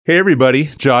Hey everybody,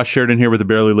 Josh Sheridan here with the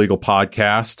Barely Legal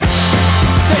Podcast. They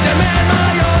demand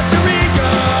my alter ego,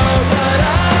 but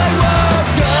I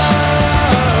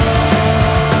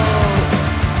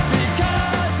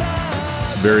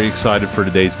won't go. Very excited for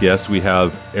today's guest. We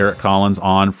have Eric Collins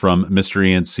on from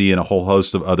Mystery ENC and a whole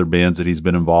host of other bands that he's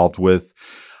been involved with.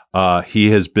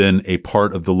 He has been a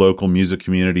part of the local music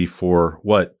community for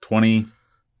 20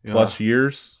 plus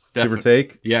years, give or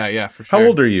take? Yeah, for sure. How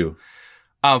old are you?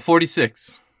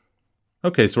 46.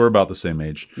 Okay, so we're about the same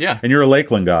age. Yeah. And you're a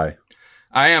Lakeland guy.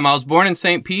 I am. I was born in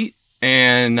St. Pete,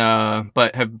 and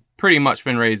but have pretty much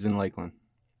been raised in Lakeland.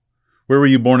 Where were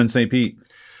you born in St. Pete?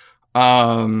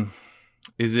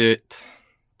 Is it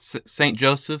St.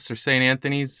 Joseph's or St.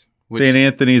 Anthony's? St.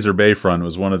 Anthony's or Bayfront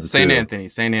was one of the St. two.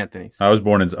 Anthony's. St. Anthony's. I was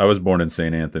born in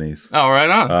St. Anthony's. Oh,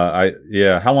 right on.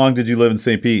 How long did you live in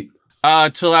St. Pete?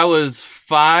 Till I was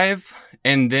 5,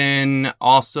 and then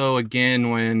also again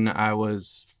when I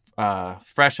was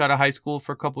fresh out of high school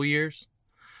for a couple years.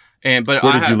 Where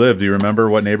did you live? Do you remember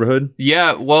what neighborhood?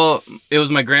 Yeah, well, it was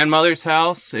my grandmother's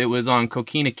house. It was on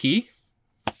Coquina Key.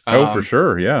 For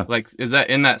sure, yeah. Like, is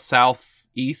that in that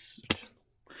southeast,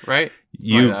 right?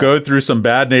 You go through some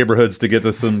bad neighborhoods to get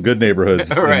to some good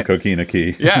neighborhoods Right. in Coquina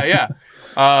Key. Yeah.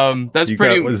 That's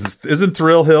pretty... Isn't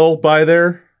Thrill Hill by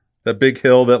there? That big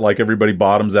hill that like everybody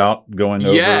bottoms out going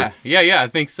over? Yeah, I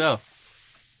think so.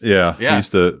 Yeah. Yeah.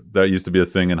 That used to be a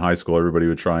thing in high school. Everybody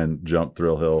would try and jump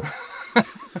Thrill Hill.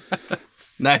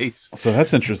 Nice. So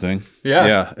that's interesting. Yeah.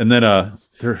 Yeah. And then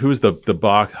who was the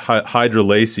box? Hydra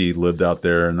Lacey lived out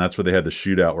there, and that's where they had the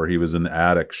shootout where he was in the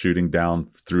attic shooting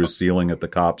down through a ceiling at the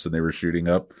cops, and they were shooting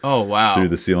up Oh, wow. through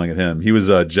the ceiling at him. He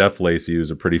was Jeff Lacey, who's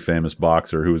a pretty famous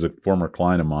boxer who was a former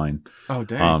client of mine. Oh,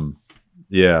 dang.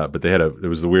 Yeah, but it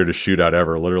was the weirdest shootout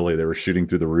ever. Literally, they were shooting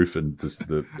through the roof and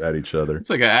at each other.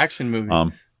 It's like an action movie.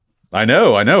 I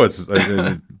know. It's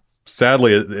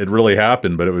sadly it really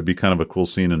happened, but it would be kind of a cool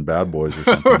scene in Bad Boys or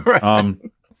something. Right.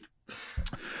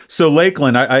 So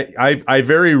Lakeland, I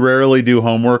very rarely do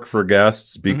homework for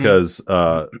guests because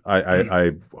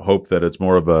I hope that it's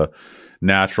more of a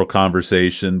natural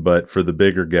conversation. But for the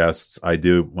bigger guests, I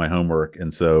do my homework,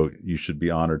 and so you should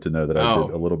be honored to know that I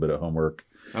did a little bit of homework.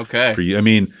 Okay. For you. I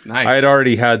mean, Nice. I had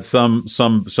already had some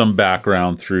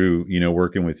background through,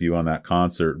 working with you on that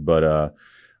concert, but,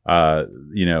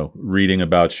 reading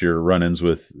about your run-ins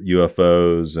with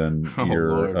UFOs and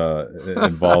your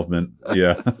involvement.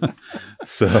 Yeah.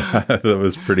 So that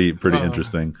was pretty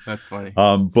interesting. That's funny.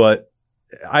 But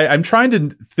I'm trying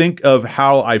to think of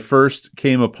how I first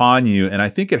came upon you, and I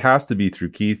think it has to be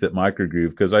through Keith at Microgroove,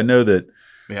 because I know that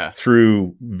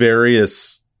through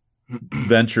various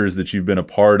ventures that you've been a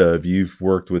part of, you've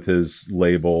worked with his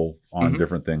label on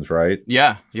different things, right?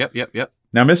 Yeah. Yep.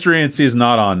 Now, Mystery ENC is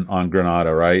not on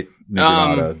Granada, right? New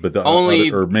Granada, but the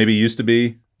only or maybe used to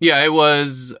be. Yeah, it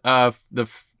was. I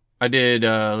did.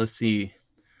 Let's see.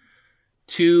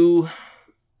 2.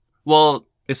 Well,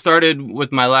 it started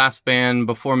with my last band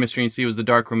before Mystery ENC was the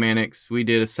Dark Romantics. We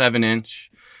did a 7-inch,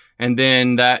 and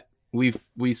then that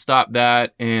we stopped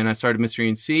that, and I started Mystery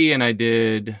ENC, and I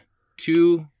did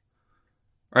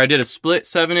I did a split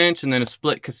 7-inch and then a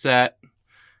split cassette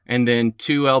and then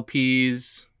 2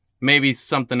 LPs, maybe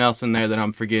something else in there that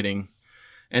I'm forgetting.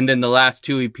 And then the last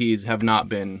 2 EPs have not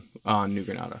been on New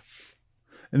Granada.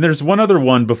 And there's one other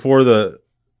one before is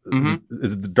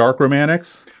it the Dark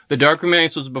Romantics? The Dark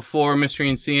Romantics was before Mystery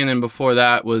ENC, and then before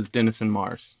that was Dennis and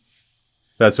Mars.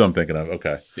 That's what I'm thinking of.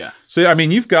 Okay. Yeah. So, I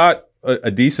mean, you've got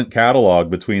a decent catalog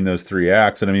between those 3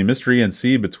 acts. And I mean, Mystery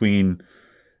ENC between,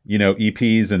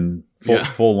 EPs and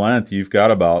full length, you've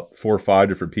got about 4 or 5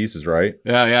 different pieces, right?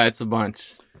 Yeah, it's a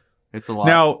bunch. It's a lot.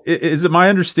 Now, is it my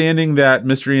understanding that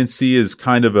Mystery ENC is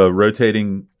kind of a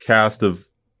rotating cast of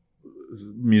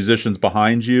musicians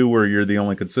behind you where you're the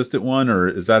only consistent one, or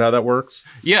is that how that works?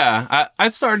 Yeah, I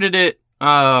started it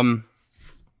kind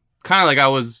of like I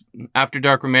was after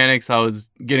Dark Romantics. I was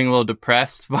getting a little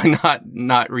depressed by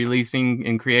not releasing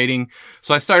and creating,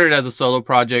 so I started as a solo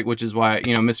project, which is why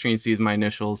Mystery ENC is my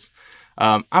initials.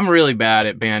 I'm really bad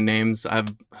at band names. I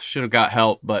should have got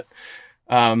help, but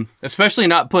especially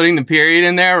not putting the period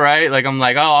in there, right? Like I'm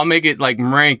like, oh, I'll make it like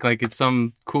Mrank, like it's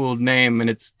some cool name, and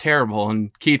it's terrible.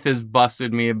 And Keith has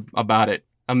busted me about it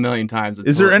a million times.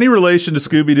 Is there any relation to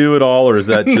Scooby-Doo at all, or is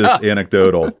that just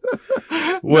anecdotal?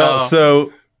 Well,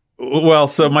 so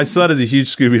my son is a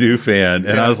huge Scooby-Doo fan,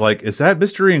 and I was like, "Is that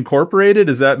Mystery Incorporated?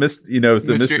 Is that the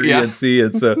Mystery ENC?"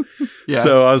 And so,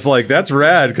 so I was like, "That's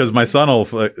rad," because my son will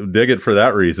dig it for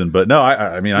that reason. But no,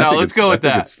 I mean, I think let's go with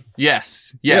that.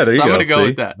 Yes, Yeah, there you I'm go. going to go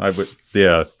with that.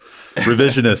 Yeah.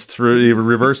 revisionist,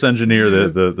 reverse engineer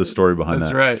the story behind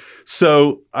That's that. right.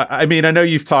 So, I mean, I know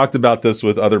you've talked about this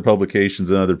with other publications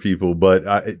and other people,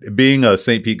 but being a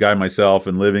St. Pete guy myself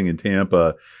and living in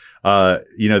Tampa,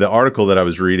 the article that I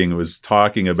was reading was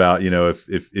talking about,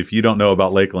 if you don't know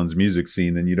about Lakeland's music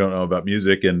scene, then you don't know about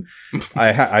music. And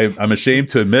I'm ashamed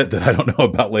to admit that I don't know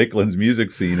about Lakeland's music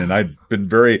scene. And I've been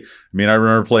I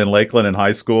remember playing Lakeland in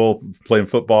high school, playing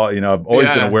football. I've always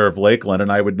been aware of Lakeland,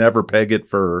 and I would never peg it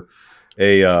for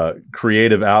a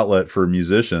creative outlet for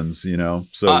musicians,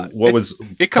 So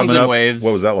it comes in waves.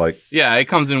 What was that like? Yeah, it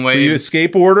comes in waves. Were you a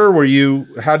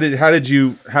skateboarder?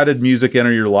 How did music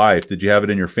enter your life? Did you have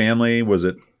it in your family? Was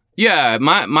it? Yeah,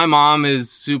 my mom is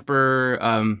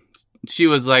super, she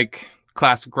was like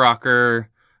classic rocker,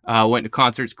 went to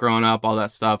concerts growing up, all that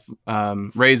stuff,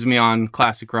 raised me on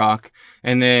classic rock.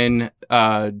 And then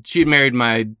she married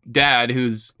my dad,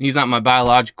 he's not my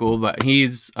biological, but he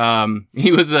was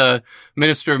a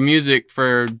minister of music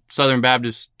for Southern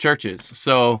Baptist churches.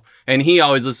 So, and he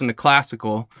always listened to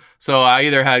classical. So I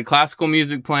either had classical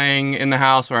music playing in the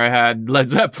house or I had Led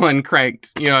Zeppelin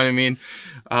cranked, you know what I mean?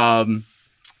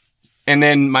 And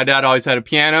then my dad always had a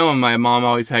piano and my mom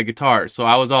always had guitar. So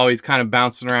I was always kind of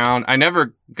bouncing around. I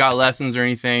never got lessons or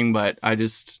anything, but I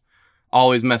just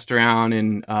always messed around.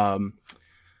 And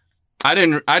I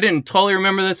didn't totally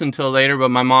remember this until later, but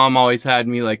my mom always had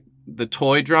me like the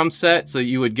toy drum sets that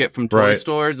you would get from toy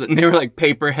stores, and they were like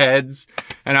paper heads,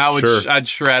 and I'd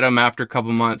shred them after a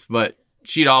couple months, but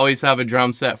she'd always have a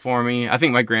drum set for me. I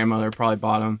think my grandmother probably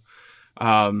bought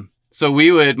them. So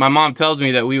my mom tells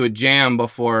me that we would jam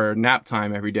before nap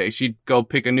time every day. She'd go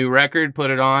pick a new record,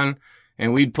 put it on,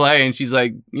 and we'd play. And she's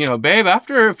like, babe,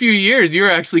 after a few years, you're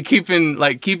actually keeping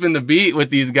the beat with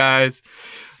these guys.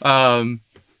 And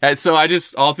so I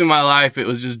just, all through my life, it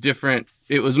was just different.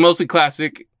 It was mostly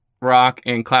classic rock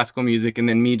and classical music, and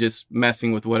then me just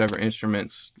messing with whatever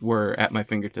instruments were at my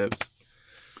fingertips.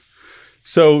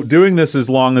 So doing this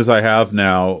as long as I have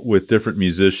now with different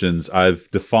musicians, I've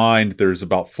defined there's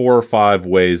about 4 or 5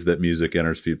 ways that music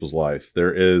enters people's life.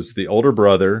 There is the older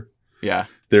brother. Yeah.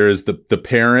 There is the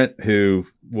parent who,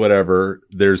 whatever.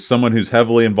 There's someone who's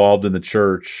heavily involved in the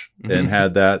church and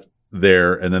had that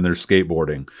there. And then there's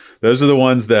skateboarding. Those are the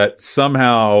ones that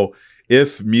somehow,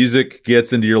 if music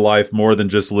gets into your life more than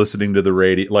just listening to the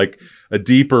radio, like a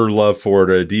deeper love for it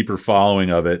or a deeper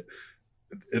following of it,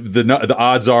 the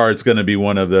odds are it's going to be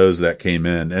one of those that came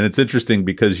in. And it's interesting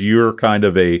because you're kind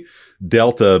of a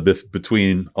delta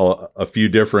between a few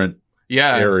different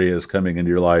areas coming into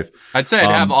your life. I'd say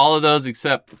I'd have all of those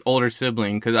except older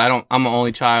sibling, because I'm an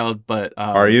only child, but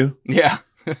are you? Yeah.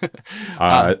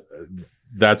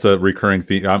 That's a recurring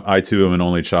theme. I too am an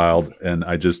only child, and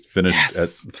I just finished at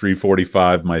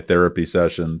 3:45 my therapy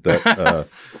session that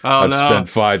I've spent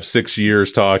 5-6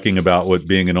 years talking about what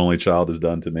being an only child has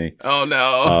done to me. Oh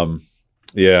no.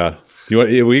 Yeah.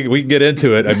 We can get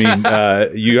into it. I mean,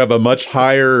 you have a much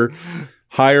higher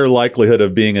likelihood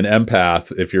of being an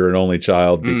empath if you're an only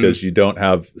child, because you don't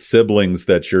have siblings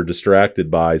that you're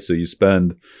distracted by, so you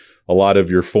spend a lot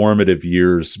of your formative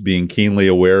years being keenly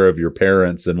aware of your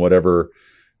parents and whatever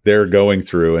they're going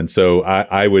through. And so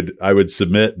I would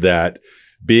submit that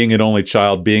being an only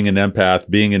child, being an empath,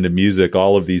 being into music,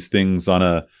 all of these things on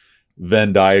a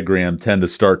Venn diagram tend to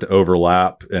start to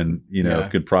overlap, and,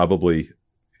 could probably,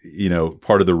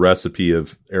 part of the recipe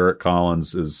of Eric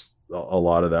Collins is a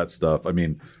lot of that stuff. I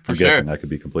mean, I'm guessing that could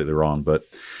be completely wrong, but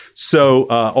so,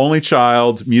 only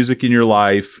child, music in your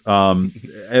life,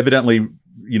 evidently,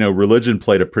 religion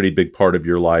played a pretty big part of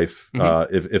your life,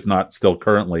 if not still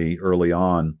currently early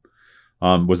on.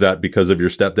 Was that because of your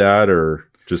stepdad, or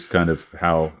just kind of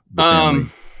how the family?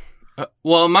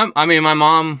 Well, my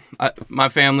mom, my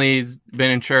family's been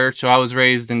in church, so I was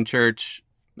raised in church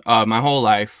my whole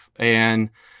life. And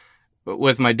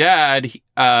with my dad,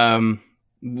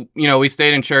 we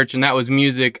stayed in church, and that was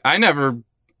music. I never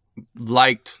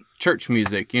liked church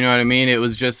music, you know what I mean? It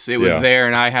was there,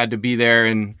 and I had to be there.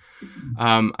 And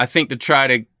I think to try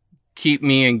to keep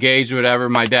me engaged, whatever,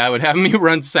 my dad would have me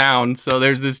run sound. So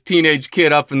there's this teenage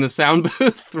kid up in the sound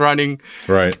booth running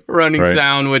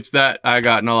sound, which that I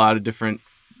got in a lot of different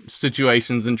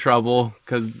situations in trouble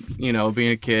because,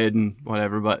 being a kid and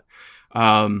whatever. But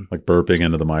like burping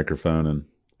into the microphone and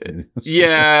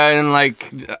yeah, and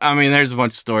there's a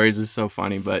bunch of stories. It's so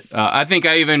funny. But I think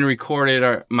I even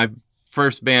recorded my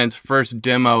first band's first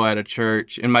demo at a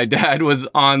church, and my dad was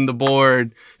on the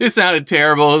board. It sounded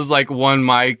terrible. It was like one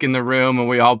mic in the room, and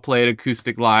we all played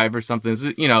acoustic live or something.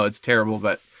 It's terrible,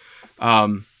 but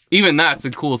even that's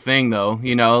a cool thing, though.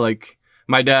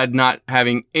 my dad not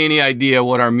having any idea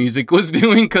what our music was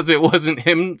doing because it wasn't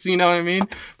him, you know what I mean?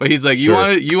 But he's like, you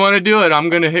want to do it? I'm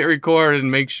going to hit record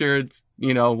and make sure it's,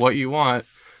 what you want.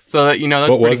 So that,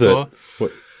 that's pretty cool.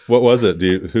 What was it?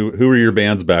 Who were your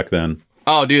bands back then?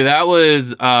 Oh, dude, that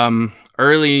was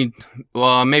early,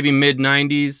 well, maybe mid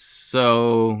 90s.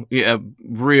 So yeah,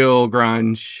 real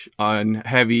grunge on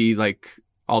heavy, like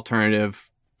alternative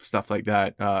stuff like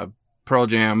that. Pearl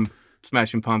Jam,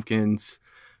 Smashing Pumpkins,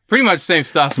 pretty much same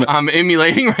stuff I'm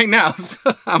emulating right now.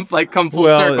 So I'm like come full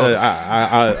circle.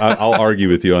 I'll argue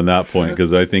with you on that point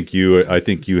because I think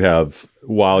you have,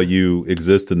 while you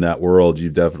exist in that world,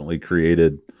 you've definitely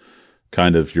created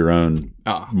kind of your own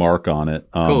mark on it.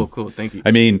 Cool. Thank you.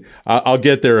 I mean, I'll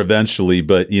get there eventually,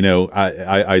 but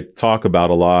I talk about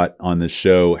a lot on this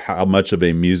show how much of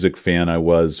a music fan I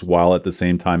was while at the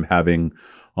same time having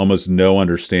almost no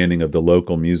understanding of the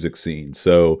local music scene.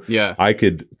 So yeah, I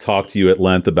could talk to you at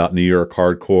length about New York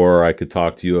hardcore. I could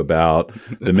talk to you about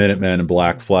the Minutemen and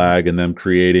Black Flag and them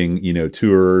creating,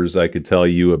 tours. I could tell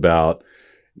you about,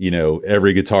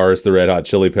 every guitarist the Red Hot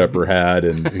Chili Pepper had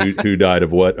and who died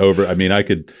of what over. I mean, I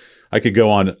could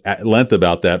go on at length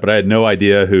about that, but I had no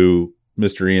idea who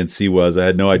Mr. ENC was. I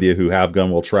had no idea who Have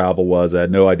Gun Will Travel was. I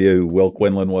had no idea who Will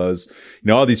Quinlan was.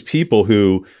 All these people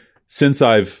who, since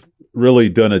I've really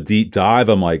done a deep dive,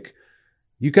 I'm like,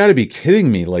 you got to be kidding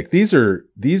me. Like these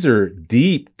are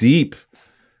deep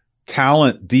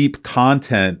talent, deep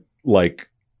content. Like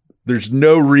there's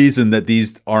no reason that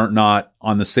these aren't not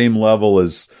on the same level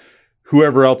as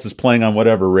whoever else is playing on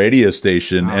whatever radio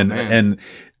station. And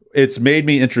it's made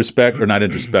me not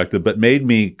introspective, but made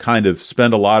me kind of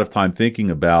spend a lot of time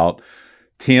thinking about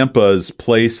Tampa's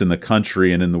place in the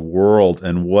country and in the world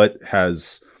and what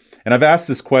has. And I've asked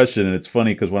this question, and it's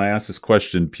funny because when I ask this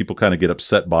question, people kind of get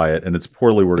upset by it, and it's a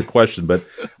poorly worded question. But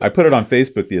I put it on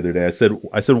Facebook the other day. I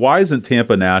said, why isn't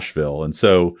Tampa Nashville? And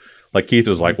so, like Keith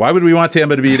was like, why would we want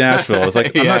Tampa to be Nashville? I was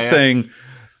like, I'm not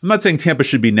saying Tampa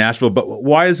should be Nashville, but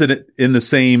why isn't it in the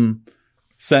same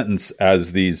sentence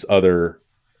as these other,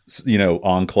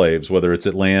 enclaves, whether it's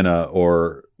Atlanta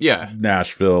or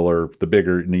Nashville or the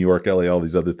bigger New York, LA, all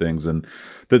these other things? And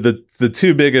the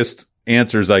two biggest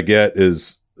answers I get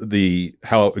is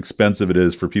how expensive it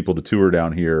is for people to tour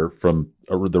down here from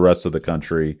the rest of the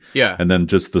country. Yeah. And then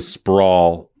just the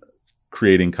sprawl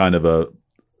creating kind of a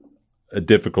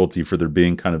difficulty for there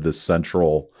being kind of this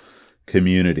central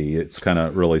community. It's kind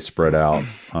of really spread out.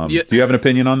 Do you have an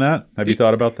opinion on that? Have you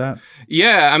thought about that?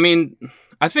 Yeah. I mean,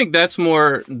 I think that's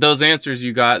more those answers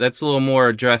you got. That's a little more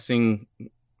addressing,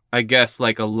 I guess,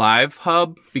 like a live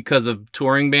hub because of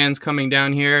touring bands coming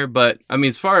down here. But I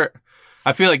mean,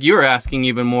 I feel like you were asking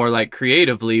even more like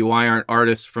creatively, why aren't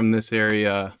artists from this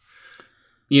area,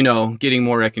 getting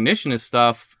more recognition and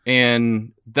stuff?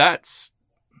 And that's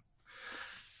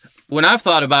when I've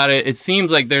thought about it, it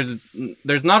seems like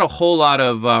there's not a whole lot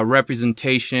of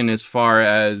representation as far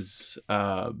as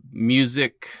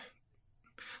music.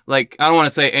 Like, I don't want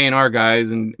to say A&R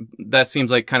guys, and that seems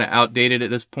like kind of outdated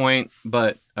at this point,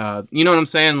 but you know what I'm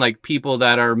saying? Like people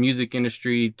that are music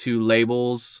industry to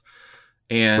labels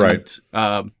and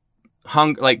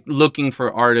like looking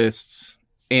for artists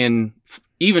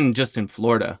even just in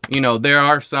Florida. There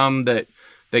are some that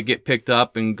get picked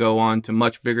up and go on to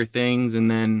much bigger things,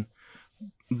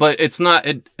 but it's not.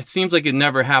 It seems like it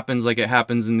never happens like it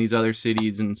happens in these other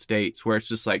cities and states where it's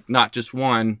just like not just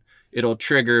one. It'll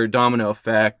trigger domino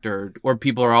effect, or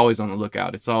people are always on the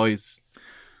lookout. It's always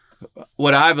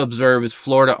what I've observed is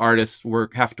Florida artists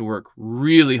have to work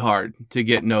really hard to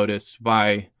get noticed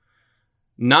by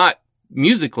not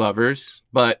music lovers,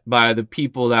 but by the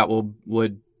people that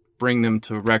would bring them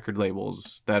to record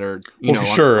labels that are, for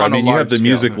sure. I mean, you have the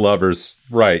music lovers,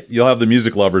 right? You'll have the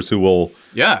music lovers who will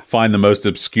find the most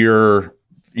obscure,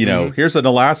 here's an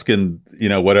Alaskan,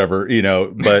 whatever,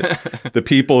 but the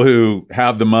people who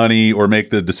have the money or make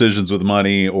the decisions with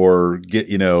money or get,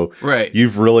 right.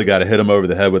 You've really got to hit them over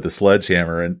the head with a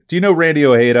sledgehammer. And do you know Randy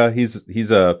Ojeda?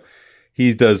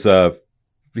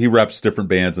 He reps different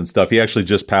bands and stuff. He actually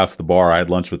just passed the bar. I had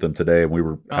lunch with him today and we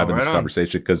were having this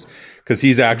conversation because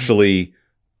he's actually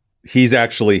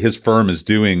his firm is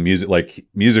doing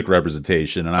music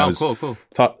representation. And I was cool.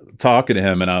 talking to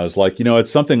him and I was like, it's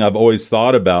something I've always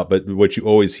thought about, but what you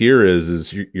always hear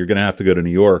is you're going to have to go to New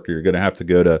York or you're going to have to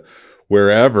go to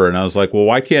wherever. And I was like, well,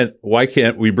 why can't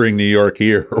we bring New York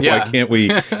here? Or why can't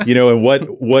we, and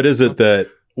what is it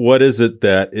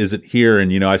that isn't here?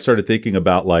 And, I started thinking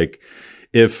about like,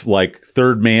 if like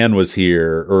Third Man was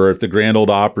here, or if the Grand Ole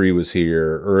Opry was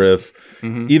here, or if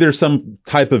either some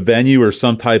type of venue or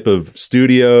some type of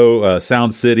studio,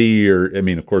 Sound City, or I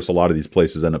mean, of course, a lot of these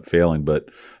places end up failing, but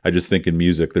I just think in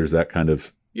music there's that kind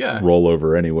of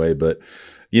rollover anyway. But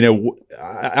you know,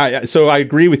 so I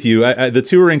agree with you. The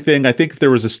touring thing, I think if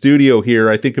there was a studio here,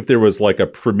 I think if there was like a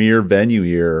premier venue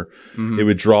here, it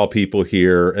would draw people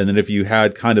here. And then if you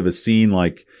had kind of a scene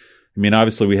like, I mean,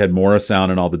 obviously we had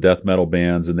Morrisound and all the death metal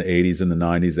bands in the 80s and the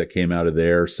 90s that came out of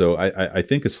there. So I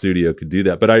think a studio could do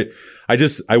that. But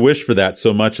I wish for that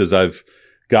so much as I've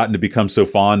gotten to become so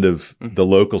fond of the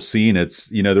local scene. It's,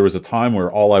 you know, there was a time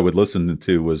where all I would listen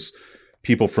to was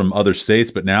people from other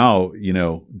states, but now, you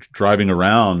know, driving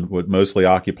around, what mostly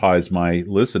occupies my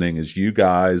listening is you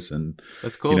guys. And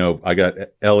that's cool. You know, I got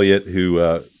Elliot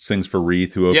who sings for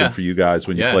Wreath, who opened for you guys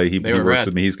when you play. He works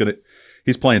with me.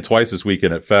 He's playing twice this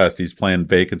weekend at Fest. He's playing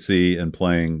Vacancy and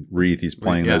playing Wreath. He's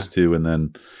playing those two. And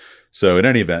then, so in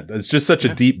any event, it's just such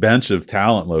a deep bench of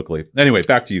talent locally. Anyway,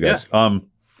 back to you guys.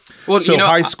 Well, so you know,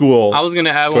 high school. I was going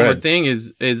to add one more thing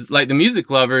is like the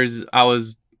music lovers I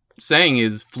was saying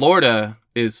is Florida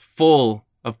is full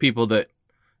of people that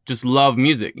just love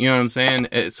music. You know what I'm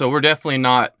saying? So we're definitely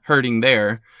not hurting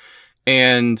there.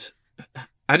 And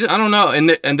I don't know.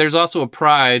 And there's also a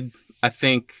pride, I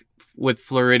think, with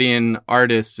Floridian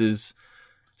artists is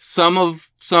some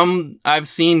I've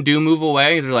seen do move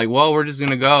away. They're like, well, we're just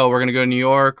going to go. We're going to go to New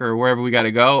York or wherever we got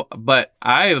to go. But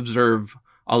I observe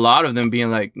a lot of them being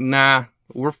like, nah,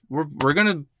 we're going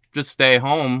to just stay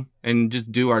home and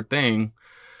just do our thing.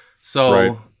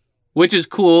 So, which is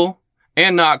cool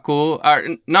and not cool. Or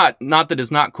not that it's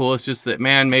not cool. It's just that,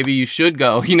 man, maybe you should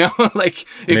go, you know, like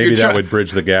if maybe that would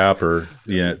bridge the gap or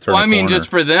turn well, I mean, corner. just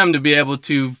for them to be able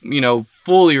to, you know,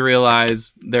 fully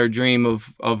realize their dream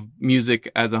of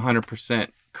music as 100%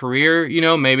 career, you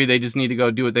know, maybe they just need to go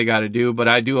do what they got to do. But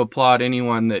I do applaud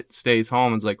anyone that stays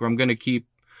home. It's like, well, I'm going to keep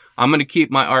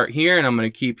my art here and I'm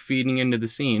going to keep feeding into the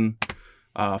scene,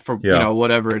 you know,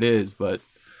 whatever it is. But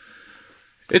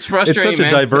it's frustrating. It's such a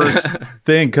diverse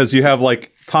thing because you have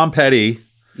like Tom Petty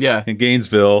in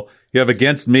Gainesville. You have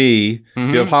Against Me.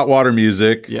 You have Hot Water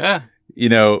Music. Yeah. You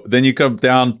know, then you come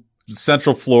down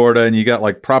Central Florida and you got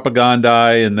like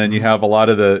Propagandae, and then you have a lot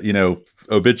of the, you know,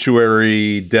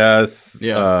 Obituary, Death,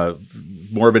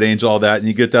 Morbid Angel, all that. And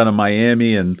you get down to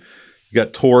Miami and you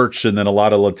got Torch and then a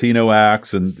lot of Latino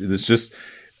acts. And it's just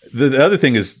the other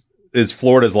thing is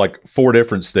Florida's like 4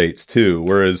 different states too.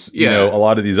 Whereas, you know, a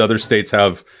lot of these other states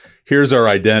have, here's our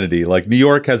identity. Like New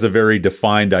York has a very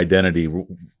defined identity,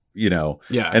 you know,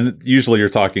 and usually you're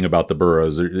talking about the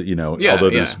boroughs, or, you know, although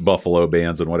there's Buffalo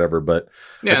bands and whatever, but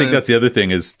I think that's the other thing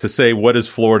is to say, what is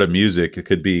Florida music? It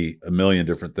could be a million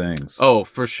different things. Oh,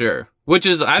 for sure. Which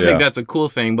is, I think that's a cool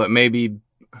thing, but maybe,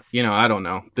 you know, I don't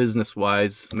know, business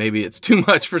wise, maybe it's too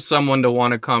much for someone to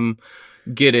want to come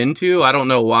get into. I don't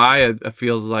know why. It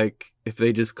feels like if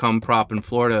they just come prop in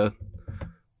Florida,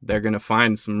 they're going to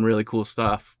find some really cool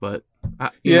stuff. But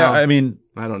you know, I mean,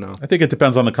 I don't know. I think it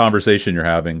depends on the conversation you're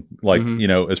having. Like, you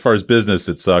know, as far as business,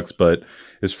 it sucks. But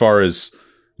as far as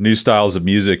new styles of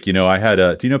music, you know, I had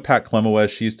do you know Pat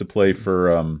Clemowes? He used to play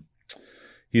for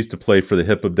the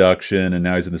Hip Abduction, and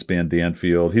now he's in this band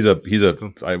Danfield. He's a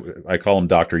cool. I call him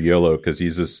Dr. YOLO because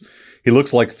he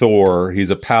looks like Thor.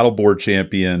 He's a paddleboard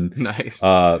champion. Nice.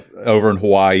 Over in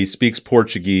Hawaii. He speaks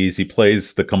Portuguese. He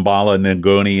plays the Kambala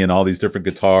Ngoni and all these different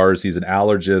guitars. He's an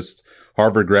allergist,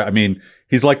 Harvard grad. I mean,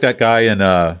 he's like that guy in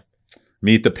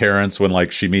Meet the Parents when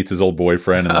like she meets his old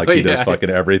boyfriend and like he does fucking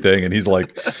everything, and he's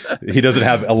like he doesn't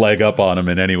have a leg up on him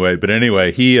in any way. But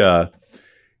anyway, he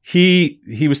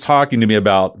was talking to me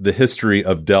about the history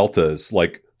of deltas,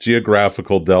 like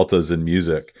geographical deltas in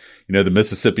music. You know, the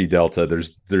Mississippi Delta,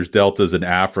 there's deltas in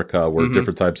Africa where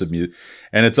different types of music,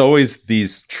 and it's always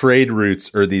these trade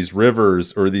routes or these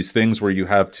rivers or these things where you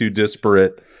have 2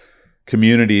 disparate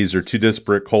communities or 2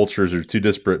 disparate cultures or 2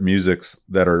 disparate musics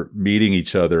that are meeting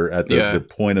each other at the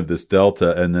point of this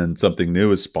delta, and then something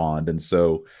new is spawned. And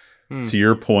so to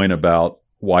your point about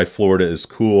why Florida is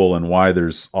cool and why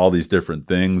there's all these different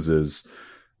things is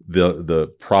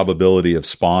the probability of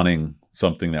spawning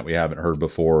something that we haven't heard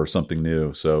before or something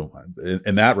new. So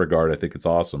in that regard, I think it's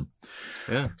awesome.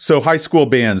 Yeah. So high school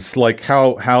bands, like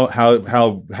how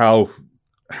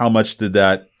much did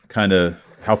that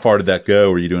how far did that go?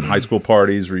 Were you doing high school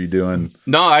parties? Were you doing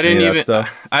No, I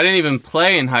didn't even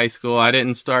play in high school. I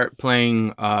didn't start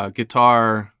playing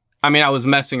guitar. I mean, I was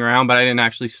messing around, but I didn't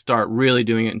actually start really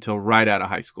doing it until right out of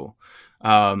high school.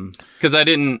 Because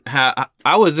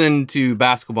I was into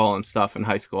basketball and stuff in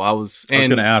high school. I was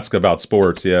going to ask about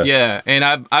sports. Yeah. Yeah. And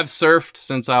I've surfed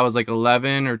since I was like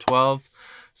 11 or 12.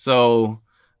 So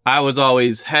I was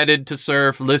always headed to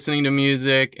surf, listening to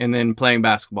music, and then playing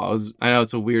basketball. I know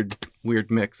it's a weird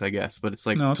mix, I guess, but it's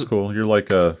like No, it's cool. You're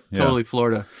like a totally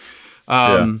Florida.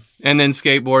 And then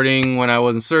skateboarding when I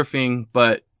wasn't surfing,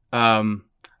 but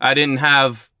I didn't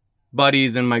have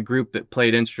buddies in my group that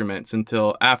played instruments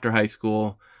until after high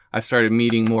school. I started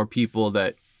meeting more people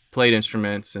that played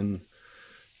instruments and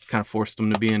kind of forced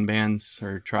them to be in bands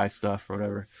or try stuff or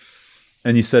whatever.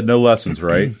 And you said no lessons,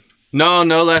 right? No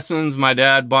lessons. My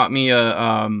dad bought me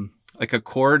a like a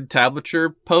chord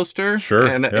tablature poster. Sure.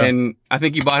 And I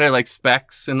think he bought it like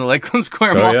Specs in the Lakeland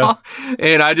Square Oh, Mall. Yeah.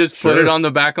 And I just put Sure. it on the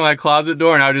back of my closet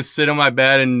door, and I would just sit on my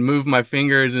bed and move my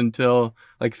fingers until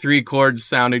like 3 chords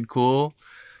sounded cool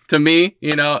to me,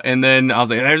 you know. And then I was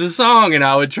like, there's a song, and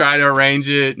I would try to arrange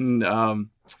it. And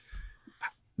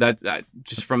that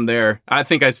just from there, I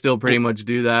think I still pretty much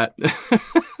do that.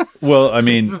 Well, I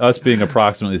mean, us being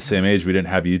approximately the same age, we didn't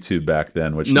have YouTube back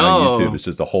then, which now YouTube is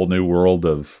just a whole new world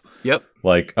of Yep.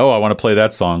 like, oh, I want to play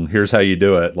that song. Here's how you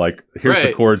do it. Like, here's the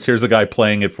Right. chords. Here's the guy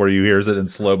playing it for you. Here's it in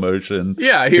slow motion.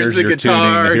 Yeah, here's the your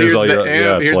guitar, tuning, here's all the your-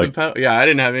 amp, it's here's like, the pedal. Yeah, I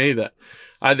didn't have any of that.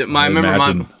 I remember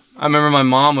imagine. I remember my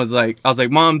mom was like, I was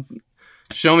like, Mom,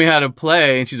 show me how to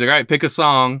play. And she's like, all right, pick a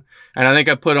song. And I think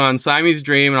I put on Siamese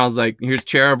Dream, and I was like, here's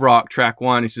Cherub Rock, track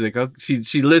 1. And she's like, oh,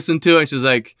 she listened to it, and she's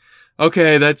like,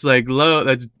 okay, that's like low,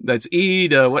 that's E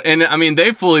to what? And I mean,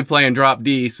 they fully play in drop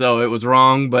D, so it was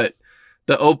wrong, but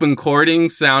the open chording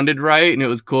sounded right, and it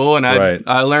was cool. And Right.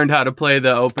 I learned how to play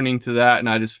the opening to that, and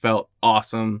I just felt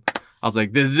awesome. I was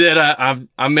like, this is it.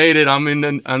 I made it. I'm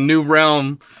in a new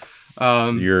realm.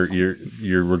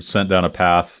 You were sent down a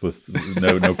path with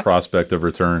no prospect of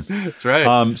return. That's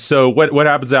right. So what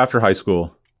happens after high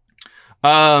school?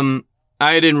 I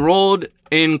had enrolled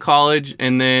in college,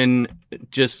 and then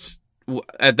just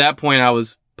at that point I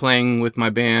was playing with my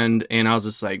band, and I was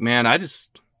just like, man, I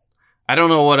don't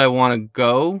know what I want to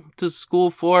go to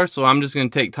school for, so I'm just going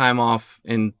to take time off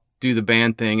and do the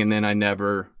band thing. And then I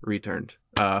never returned.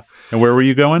 And where were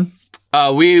you going?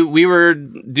 We were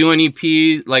doing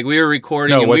EP, like we were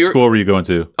recording. No, and what school were you going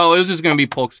to? Oh, it was just going to be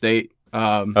Polk State.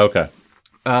 Okay.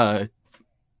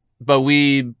 But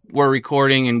we were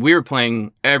recording, and we were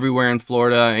playing everywhere in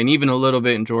Florida and even a little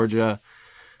bit in Georgia.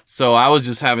 So I was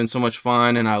just having so much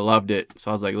fun, and I loved it. So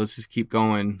I was like, let's just keep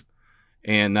going.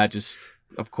 And that just,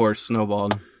 of course,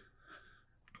 snowballed.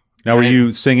 Now, were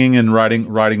you singing and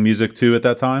writing music too at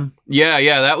that time?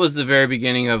 Yeah. That was the very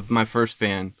beginning of my first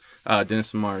band,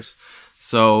 Dennis and Mars.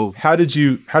 So how did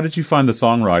you find the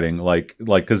songwriting? Like,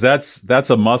 cause that's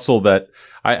a muscle that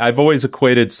I've always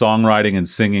equated songwriting and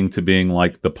singing to being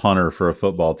like the punter for a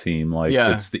football team. Like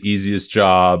it's the easiest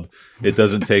job. It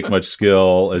doesn't take much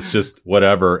skill. It's just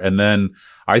whatever. And then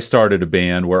I started a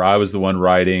band where I was the one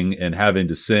writing and having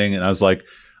to sing. And I was like,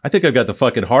 I think I've got the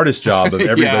fucking hardest job of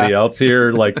everybody else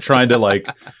here. Like trying to like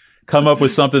come up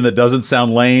with something that doesn't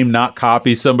sound lame, not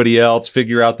copy somebody else,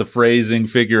 figure out the phrasing,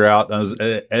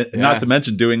 not to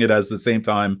mention doing it at the same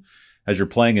time as you're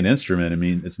playing an instrument. I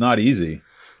mean, it's not easy,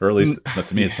 or at least not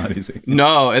to me, it's not easy.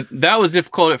 No, that was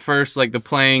difficult at first, like the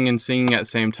playing and singing at the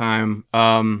same time.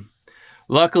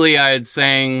 Luckily, I had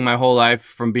sang my whole life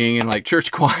from being in like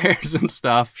church choirs and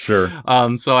stuff. Sure.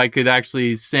 So I could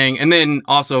actually sing, and then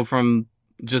also from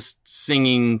just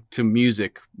singing to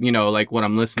music, you know, like what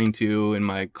I'm listening to in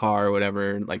my car or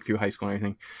whatever, like through high school and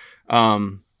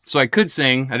everything. So I could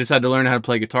sing. I just had to learn how to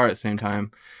play guitar at the same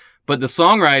time. But the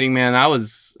songwriting, man,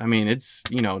 it's,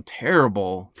 you know,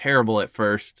 terrible at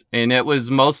first. And it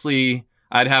was mostly,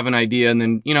 I'd have an idea, and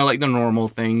then, you know, like the normal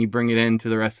thing, you bring it into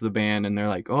the rest of the band, and they're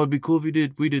like, oh, it'd be cool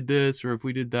if we did this, or if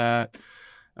we did that.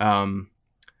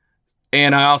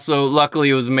 And I also,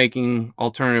 luckily, was making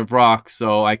alternative rock,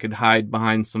 so I could hide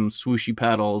behind some swooshy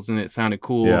pedals, and it sounded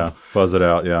cool. Yeah, fuzz it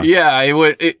out, yeah. Yeah,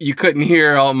 you couldn't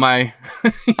hear all my,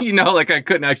 you know, like I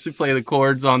couldn't actually play the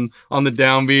chords on the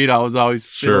downbeat. I was always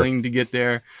fiddling to get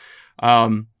there.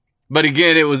 But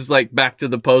again, it was like back to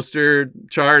the poster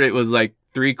chart. It was like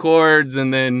 3 chords,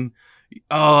 and then,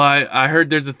 I heard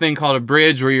there's a thing called a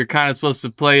bridge where you're kind of supposed to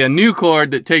play a new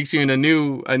chord that takes you in a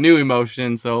new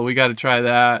emotion, so we got to try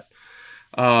that.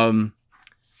 I'm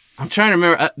trying to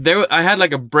remember. I had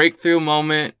like a breakthrough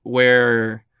moment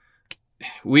where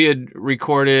we had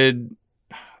recorded.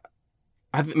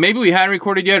 Maybe we hadn't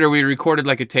recorded yet, or we recorded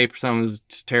like a tape or something. It was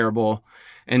just terrible.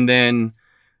 And then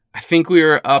I think we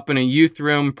were up in a youth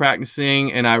room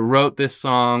practicing, and I wrote this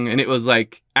song, and it was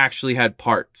like actually had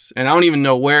parts, and I don't even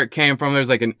know where it came from. There's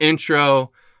like an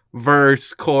intro,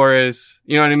 verse, chorus.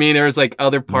 You know what I mean? There was like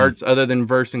other parts other than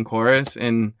verse and chorus,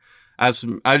 and I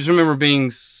just remember being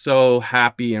so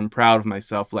happy and proud of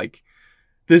myself. Like,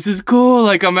 this is cool.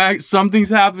 Like something's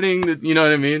happening. That you know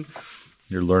what I mean?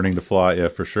 You're learning to fly. Yeah,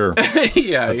 for sure.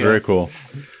 Yeah, That's very cool.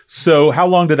 So how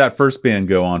long did that first band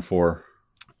go on for?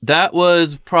 That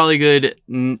was probably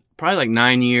probably like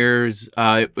 9 years.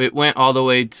 It went all the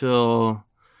way till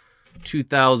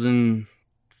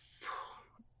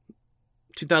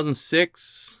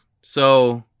 2006.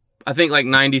 So I think like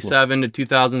 97 to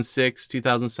 2006,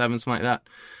 2007, something like that.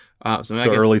 So I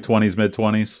guess, early 20s, mid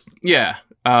 20s. Yeah.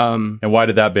 And why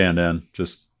did that band end?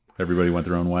 Just everybody went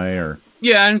their own way, or?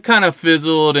 Yeah, and kind of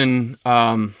fizzled, and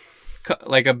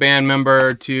like a band member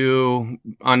or two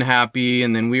unhappy,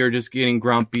 and then we were just getting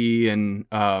grumpy, and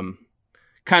kind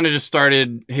of just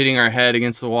started hitting our head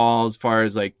against the wall as far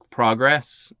as like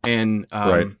progress, and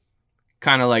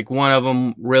kind of like one of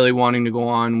them really wanting to go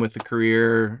on with a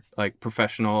career, like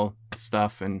professional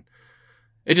stuff, and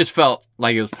it just felt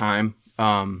like it was time.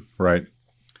 Right.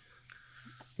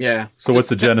 Yeah. So what's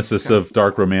the genesis of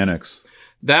Dark Romantics?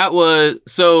 That was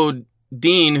so.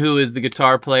 Dean, who is the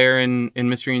guitar player in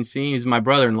Mystery and Sea, he's my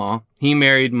brother-in-law. He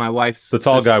married my wife's the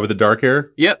tall guy with the dark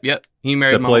hair. Yep. He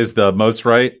married that plays the most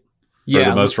right. Yeah,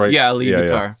 the most right. Yeah, lead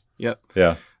guitar. Yeah.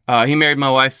 Yep. Yeah. He married my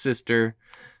wife's sister,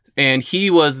 and he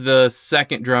was the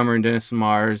second drummer in Dennis and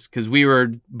Mars because we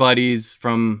were buddies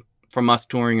from us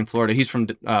touring in Florida. He's from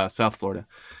South Florida,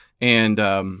 and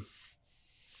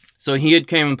so he had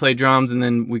came and played drums, and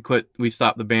then we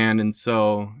stopped the band. And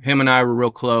so him and I were real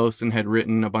close and had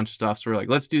written a bunch of stuff. So we're like,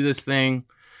 let's do this thing.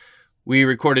 We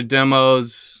recorded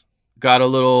demos, got a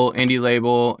little indie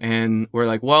label, and we're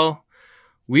like, well,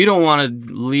 we don't want to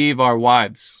leave our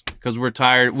wives because we're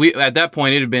tired. At that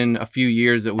point, it had been a few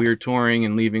years that we were touring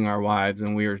and leaving our wives,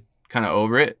 and we were kind of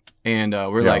over it. And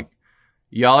we're like,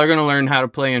 y'all are going to learn how to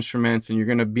play instruments, and you're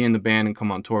going to be in the band and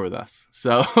come on tour with us.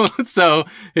 So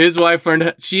his wife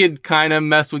learned, she had kind of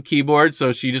messed with keyboards,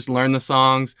 so she just learned the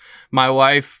songs. My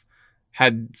wife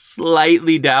had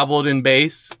slightly dabbled in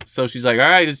bass, so she's like, all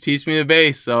right, just teach me the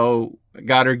bass. So I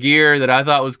got her gear that I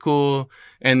thought was cool,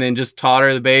 and then just taught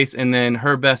her the bass. And then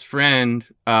her best friend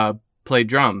played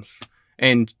drums.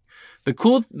 And the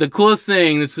coolest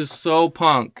thing, this is so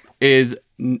punk, is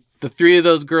the three of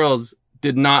those girls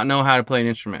did not know how to play an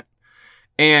instrument,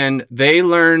 and they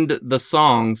learned the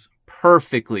songs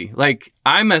perfectly. Like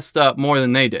I messed up more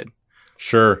than they did.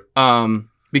 Sure.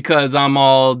 Because I'm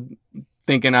all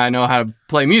thinking I know how to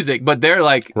play music, but they're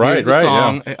like, here's the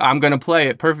song. Yeah. I'm going to play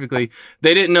it perfectly.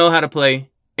 They didn't know how to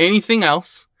play anything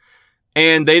else,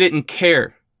 and they didn't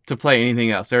care to play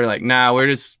anything else. They were like, nah, we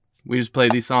just play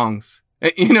these songs.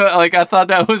 You know, like I thought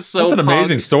that was so. That's an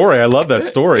amazing story. I love that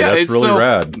story. Yeah, that's really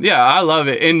rad. Yeah, I love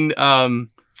it. And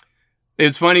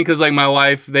it's funny because like my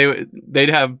wife,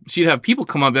 she'd have people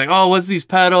come up and be like, oh, what's these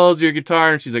pedals, your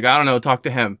guitar? And she's like, I don't know, talk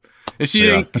to him. And she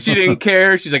didn't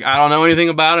care. She's like, I don't know anything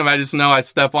about him. I just know I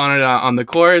step on it on the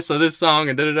chorus of this song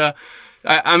and da-da-da.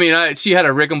 I mean, she had a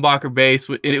Rickenbacker bass,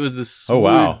 and it was this. Oh,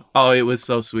 wow. Oh, it was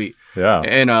so sweet. Yeah.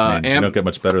 And you don't get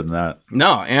much better than that.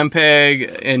 No,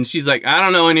 Ampeg. And she's like, I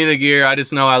don't know any of the gear. I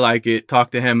just know I like it.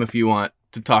 Talk to him if you want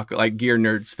to talk like gear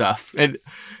nerd stuff. And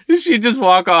she'd just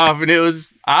walk off, and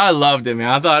I loved it, man.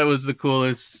 I thought it was the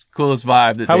coolest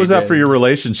vibe. How was that for your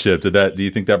relationship? Do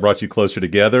you think that brought you closer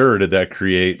together, or did that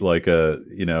create like a,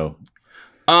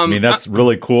 I mean, that's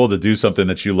really cool to do something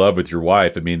that you love with your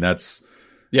wife. I mean, that's,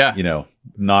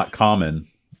 not common.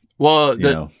 Well,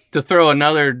 to throw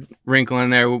another wrinkle in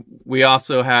there, we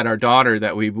also had our daughter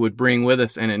that we would bring with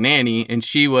us and a nanny, and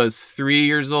she was 3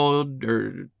 years old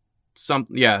or 2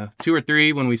 or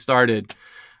 3 when we started.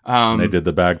 They did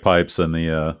the bagpipes and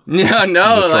the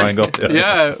triangle.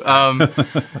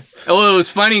 Well, it was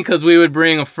funny because we would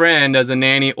bring a friend as a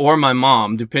nanny or my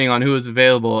mom, depending on who was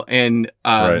available. And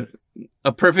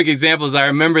a perfect example is I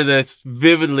remember this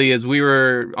vividly as we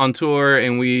were on tour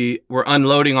and we were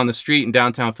unloading on the street in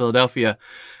downtown Philadelphia.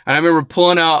 And I remember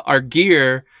pulling out our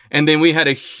gear, and then we had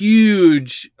a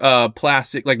huge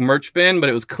plastic like merch bin, but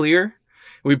it was clear.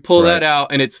 We pull that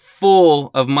out, and it's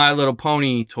full of My Little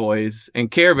Pony toys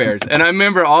and Care Bears. And I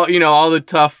remember all the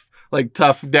tough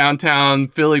downtown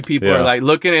Philly people are like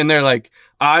looking, and they're like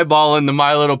eyeballing the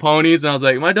My Little Ponies. And I was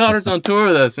like, my daughter's on tour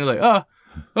with us. And they're like, oh,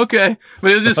 okay.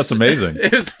 But it was just, that's amazing.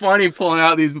 It was funny pulling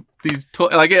out these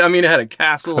toys. Like, I mean, it had a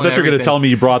castle. I thought you were going to tell me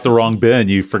you brought the wrong bin.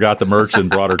 You forgot the merch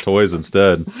and brought her toys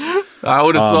instead. I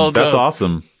would have sold those. That's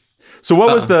awesome. So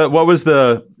what was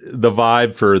the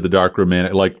vibe for the Dark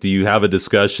Romantic? Like, do you have a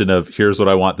discussion of here's what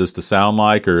I want this to sound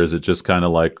like, or is it just kind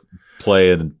of like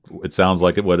play and it sounds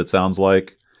like what it sounds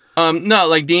like? No,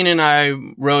 like Dean and I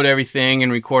wrote everything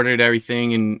and recorded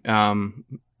everything, and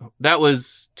that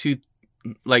was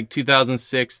like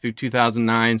 2006 through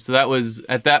 2009. So that was,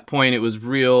 at that point, it was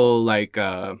real like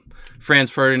Franz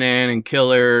Ferdinand and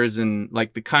Killers and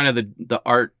like the kind of the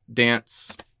art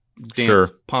dance Sure.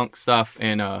 punk stuff.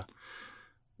 And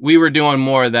we were doing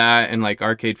more of that and like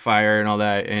Arcade Fire and all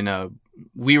that. And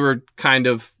we were kind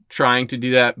of trying to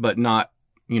do that, but not,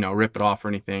 rip it off or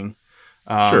anything.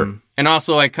 Sure. And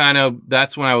also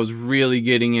that's when I was really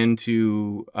getting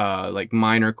into like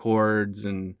minor chords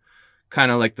and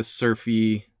kind of like the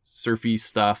surfy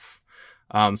stuff.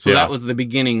 So Yeah. that was the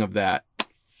beginning of that.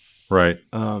 Right.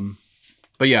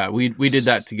 But yeah, we did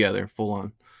that together full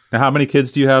on. Now, how many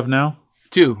kids do you have now?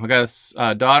 2. I got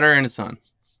a daughter and a son.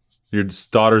 Your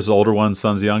daughter's the older one,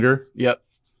 son's younger? Yep.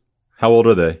 How old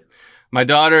are they? My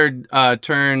daughter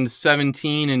turned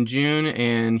 17 in June,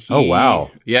 and he. Oh,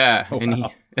 wow. Yeah, Oh, and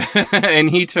wow.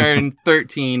 he turned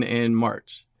 13 in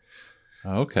March.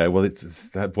 Okay, well,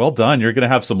 well done. You're going to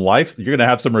have some life. You're going to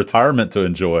have some retirement to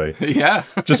enjoy. Yeah.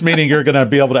 Just meaning you're going to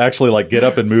be able to actually like get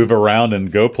up and move around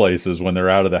and go places when they're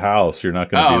out of the house. You're not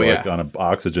going to be like on an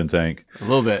oxygen tank. A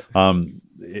little bit.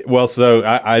 Well, so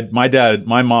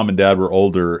my mom and dad were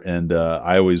older, and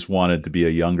I always wanted to be a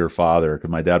younger father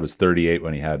because my dad was 38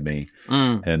 when he had me.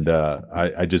 And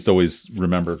I just always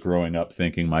remember growing up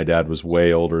thinking my dad was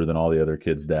way older than all the other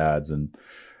kids' dads. And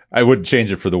I wouldn't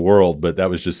change it for the world, but that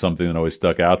was just something that always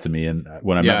stuck out to me. And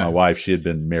when I met my wife, she had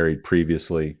been married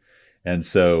previously. And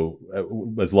so,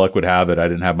 as luck would have it, I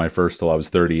didn't have my first till I was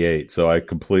 38. So I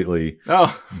completely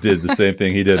did the same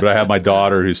thing he did. But I have my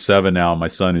daughter who's 7 now, and my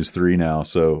son who's 3 now.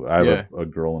 So I have a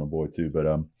girl and a boy too. But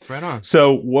right on.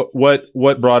 So what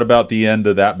brought about the end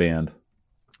of that band?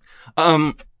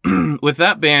 With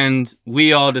that band,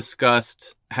 we all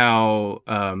discussed how,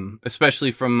 especially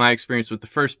from my experience with the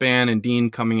first band and Dean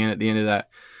coming in at the end of that,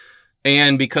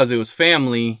 and because it was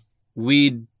family,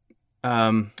 we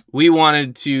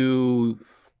wanted to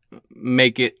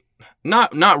make it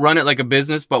not run it like a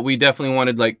business, but we definitely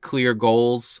wanted like clear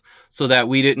goals so that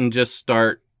we didn't just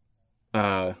start, you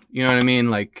know what I mean?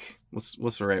 Like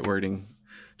what's the right wording?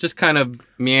 Just kind of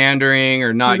meandering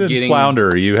or not getting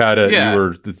flounder. You had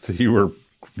you were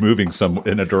moving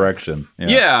in a direction.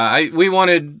 We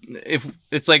wanted,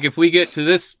 if we get to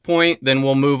this point, then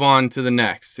we'll move on to the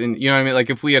next. And you know what I mean? Like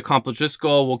if we accomplish this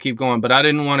goal, we'll keep going. But I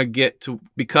didn't want to get to,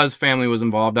 because family was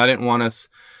involved, I didn't want us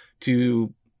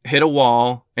to hit a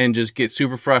wall and just get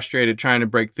super frustrated trying to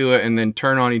break through it and then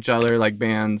turn on each other like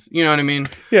bands. You know what I mean?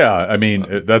 Yeah. I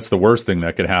mean, that's the worst thing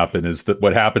that could happen is that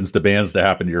what happens to bands to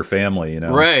happen to your family,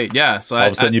 Right. Yeah. So all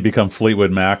of a sudden you become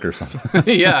Fleetwood Mac or something.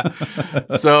 Yeah.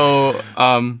 So,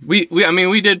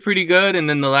 we did pretty good. And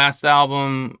then the last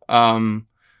album,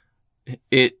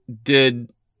 it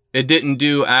didn't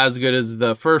do as good as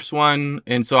the first one.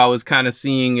 And so I was kind of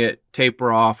seeing it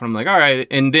taper off. And I'm like, all right.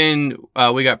 And then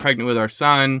we got pregnant with our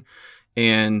son,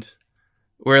 and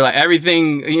we're like,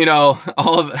 everything,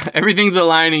 everything's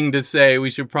aligning to say we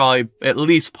should probably at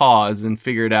least pause and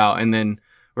figure it out. And then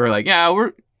we're like, yeah,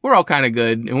 we're all kind of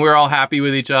good. And we're all happy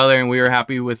with each other. And we were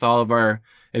happy with all of our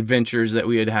adventures that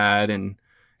we had and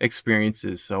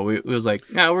experiences. So it was like,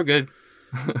 yeah, we're good.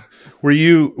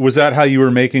 Was that how you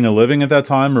were making a living at that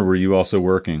time, or were you also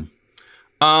working?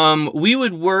 We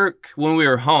would work when we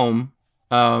were home.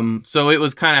 So it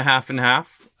was kind of half and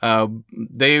half. I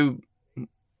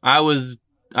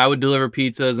would deliver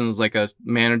pizzas and was like a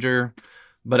manager,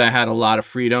 but I had a lot of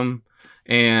freedom.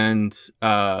 And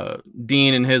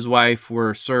Dean and his wife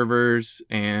were servers,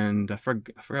 and I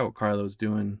forgot what Carla was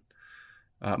doing.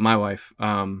 My wife.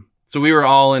 So we were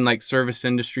all in like service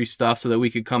industry stuff so that we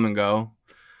could come and go.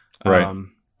 Right.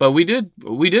 But we did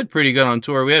pretty good on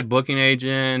tour. We had booking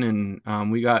agent,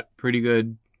 and we got pretty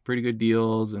good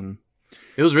deals, and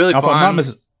it was really fun.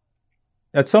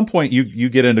 At some point, you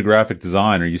get into graphic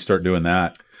design, or you start doing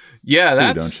that. Yeah,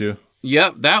 too, don't you?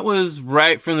 Yep, that was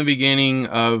right from the beginning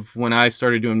of when I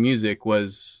started doing music.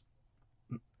 Because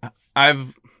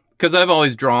I've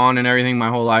always drawn and everything my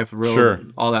whole life, Sure.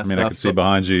 All that stuff. I can see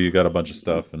behind you. You got a bunch of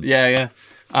stuff. And yeah.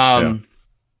 I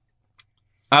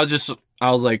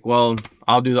was like, well,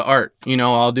 I'll do the art,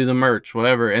 I'll do the merch,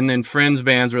 whatever. And then friends'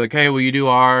 bands were like, hey, will you do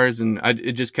ours? And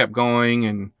it just kept going.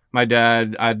 And my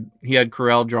dad, he had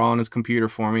Corel draw on his computer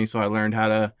for me, so I learned how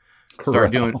to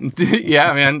start doing.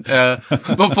 Yeah, man.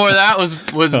 Before that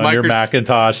was on your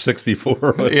Macintosh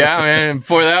 64. Yeah, man.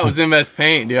 Before that was MS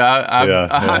Paint, dude.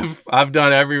 I've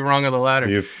done every rung of the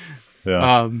ladder.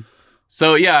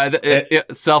 So yeah,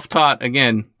 self-taught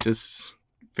again, just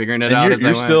figuring it out.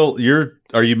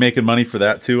 Are you making money for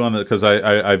that too? Because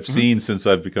I've seen since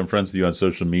I've become friends with you on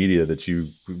social media that you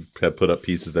have put up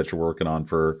pieces that you're working on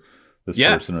for this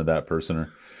person or that person.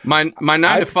 My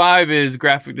 9 to 5 is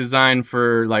graphic design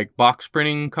for like box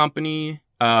printing company,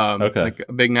 Okay. like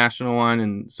a big national one,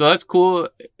 and so that's cool.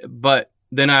 But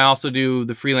then I also do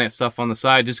the freelance stuff on the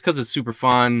side just because it's super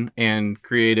fun and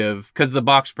creative. Because the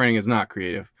box printing is not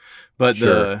creative, but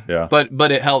Sure, yeah.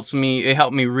 but it helps me. It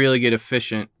helped me really get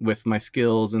efficient with my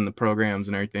skills and the programs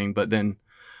and everything. But then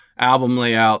album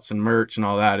layouts and merch and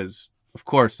all that is, of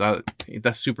course,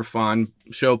 that's super fun.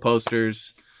 Show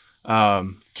posters.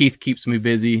 Keith keeps me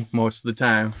busy most of the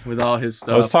time with all his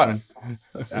stuff. I was talking.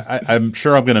 I'm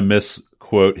sure I'm going to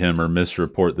misquote him or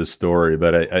misreport this story,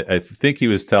 but I think he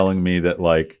was telling me that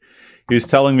he was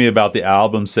telling me about the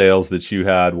album sales that you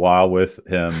had while with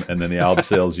him, and then the album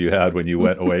sales you had when you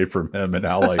went away from him, and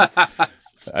how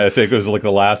I think it was like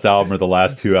the last album or the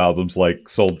last 2 albums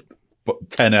sold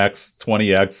 10x,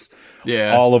 20x,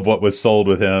 yeah, all of what was sold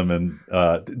with him. And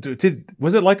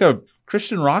was it like a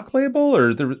Christian rock label,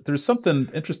 or there's something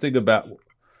interesting about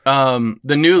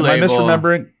the new am label? I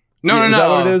misremembering? No, Is no. that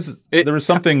what it is? There was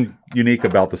something unique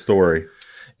about the story.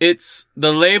 It's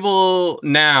the label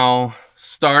now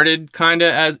started kind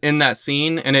of as in that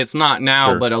scene, and it's not now,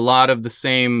 Sure. but a lot of the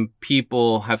same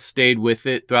people have stayed with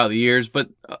it throughout the years. But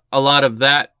a lot of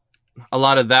that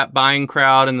buying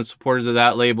crowd and the supporters of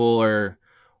that label are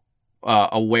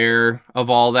aware of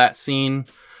all that scene.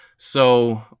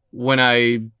 So when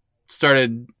I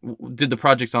did the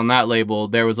projects on that label,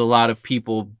 there was a lot of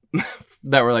people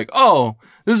that were like, "Oh,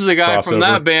 this is the guy from Crossover.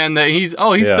 that band that he's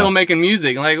Yeah. still making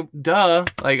music." Like, duh.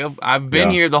 Like, I've been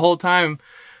Yeah. here the whole time.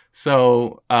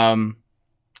 So,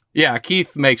 yeah,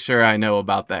 Keith makes sure I know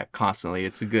about that constantly.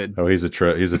 It's a good. Oh, he's a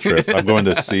trip. I'm going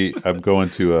to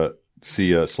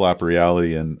see Slap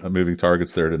Reality and Moving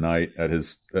Targets there tonight at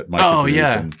Mike. Oh, Group.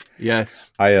 yeah. And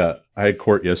Yes. I had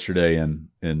court yesterday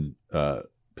in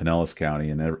Pinellas County,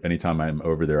 and anytime I'm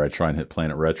over there, I try and hit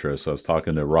Planet Retro. So I was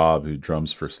talking to Rob, who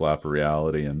drums for Slap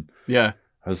Reality, and Yeah.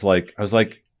 I was like,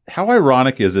 how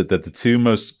ironic is it that the 2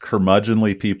 most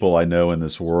curmudgeonly people I know in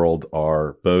this world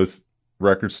are both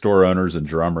record store owners and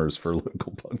drummers for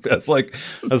local punk bands? I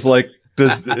was like,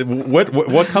 does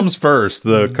what comes first,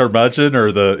 the curmudgeon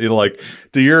or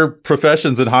do your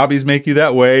professions and hobbies make you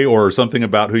that way, or something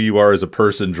about who you are as a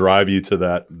person drive you to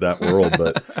that world?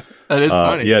 But That is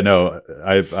funny. yeah, no,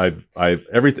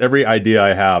 every idea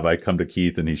I have, I come to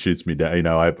Keith and he shoots me down.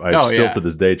 I still yeah. to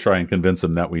this day try and convince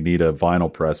him that we need a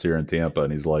vinyl press here in Tampa,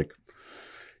 and he's like,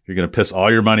 "You're going to piss all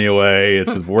your money away.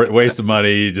 It's a waste of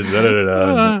money." Just da, da, da,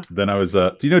 da. And then I was,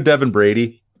 do you know Devin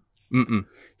Brady? Mm-mm.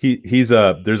 There's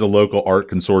a local art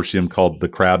consortium called the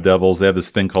Crab Devils. They have this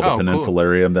thing called the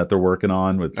Peninsularium that they're working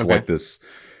on. It's like this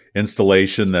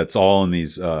installation that's all in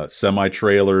these semi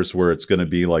trailers, where it's going to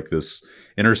be like this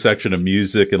intersection of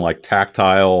music and like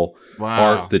tactile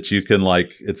art that you can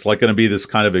it's like going to be this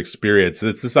kind of experience.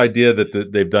 It's this idea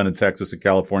that they've done in Texas and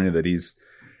California that he's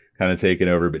kind of taken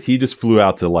over, but he just flew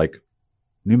out to like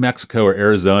New Mexico or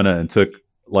Arizona and took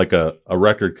like a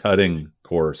record cutting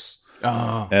course.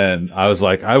 Oh. And I was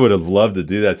like, I would have loved to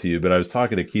do that to you, but I was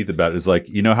talking to Keith about it. It's like,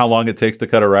 you know how long it takes to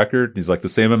cut a record? And he's like, the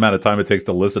same amount of time it takes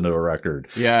to listen to a record.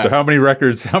 Yeah. So how many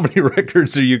records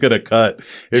are you going to cut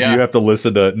if you have to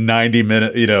listen to 90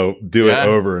 minutes, do it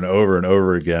over and over and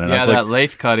over again? And I was that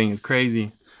like, lathe cutting is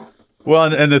crazy. well,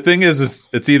 and the thing is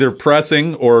it's either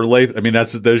pressing or lathe. I mean,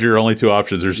 those are your only 2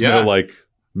 options. There's no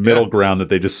middle ground that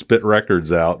they just spit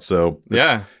records out. So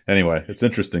anyway, it's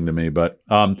interesting to me. But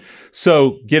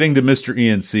so getting to Mr.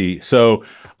 ENC. So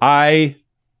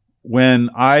when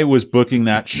I was booking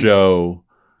that show,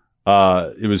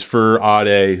 it was for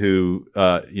Ade, who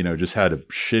just had a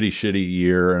shitty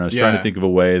year, and I was trying to think of a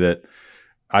way that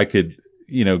I could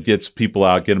get people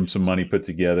out, get them some money put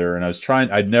together. And I was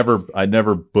trying. I'd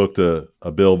never booked a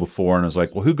bill before, and I was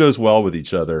like, well, who goes well with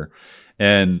each other?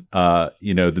 And,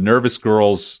 the Nervous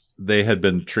Girls, they had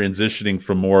been transitioning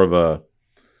from more of a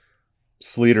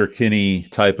Sleater Kinney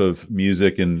type of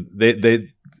music. And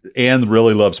Anne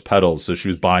really loves pedals. So she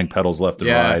was buying pedals left and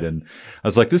right. And I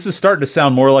was like, this is starting to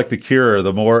sound more like The Cure,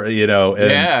 the more, and,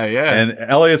 and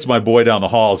Elliot's my boy down the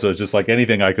hall. So it's just like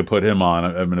anything I could put him on,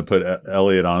 I'm going to put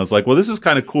Elliot on. It's like, well, this is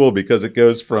kind of cool because it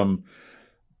goes from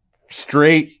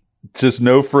straight, just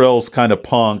no frills kind of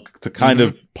punk to kind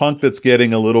of punk that's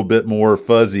getting a little bit more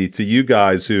fuzzy to you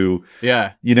guys who,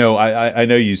 I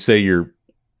know you say you're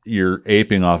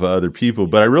aping off of other people,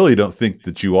 but I really don't think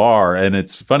that you are. And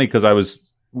it's funny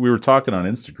because we were talking on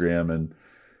Instagram, and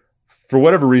for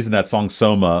whatever reason, that song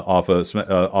Soma off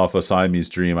of Siamese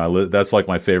Dream, that's like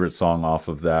my favorite song off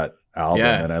of that album,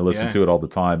 and I listen to it all the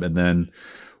time. And then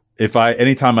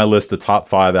anytime I list the top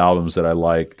 5 albums that I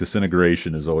like,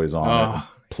 Disintegration is always on it.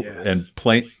 Yes.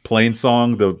 And Plain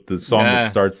Song, the song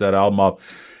that starts that album off.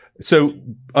 So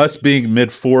us being mid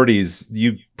 40s,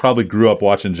 you probably grew up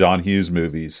watching John Hughes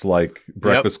movies like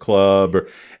Breakfast Club,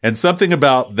 and something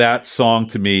about that song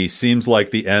to me seems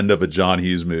like the end of a John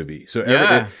Hughes movie. So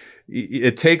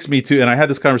it takes me to, and I had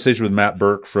this conversation with Matt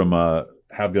Burke from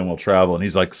Have Gun Will Travel, and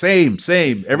he's like, same.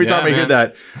 Every time I hear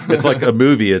that, it's like a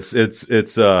movie. It's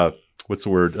what's the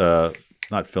word?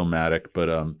 Not filmatic, but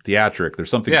theatric. There's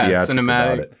something theatric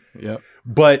cinematic about it. Yep.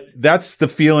 But that's the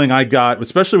feeling I got,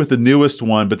 especially with the newest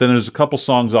one. But then there's a couple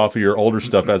songs off of your older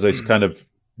stuff as I kind of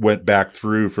went back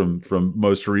through from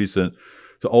most recent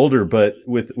to older. But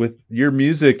with your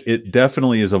music, it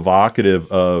definitely is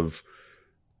evocative of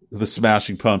the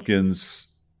Smashing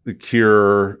Pumpkins, The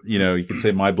Cure. You know, you can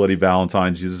say My Bloody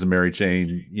Valentine, Jesus and Mary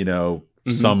Chain. You know,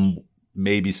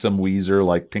 maybe some Weezer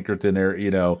like Pinkerton,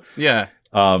 you know. Yeah.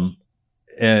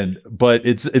 But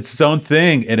it's its own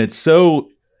thing, and it's so.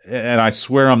 And I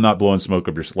swear I'm not blowing smoke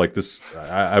up your like this.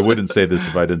 I wouldn't say this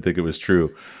if I didn't think it was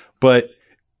true, but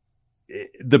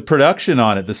the production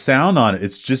on it, the sound on it,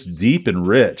 it's just deep and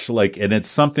rich. Like, and it's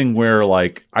something where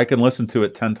like I can listen to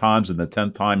it 10 times and the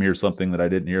 10th time hear something that I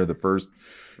didn't hear the first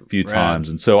few times.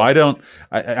 And so I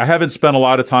haven't spent a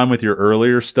lot of time with your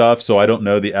earlier stuff. So I don't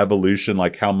know the evolution,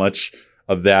 like how much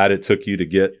of that it took you to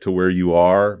get to where you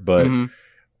are, but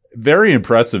very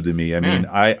impressive to me. I mean,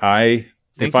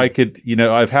 if I could, you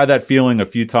know, I've had that feeling a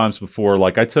few times before.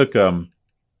 Like I took my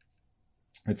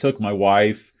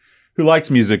wife, who likes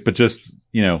music, but just,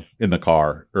 you know, in the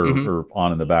car or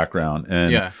on in the background,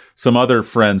 and some other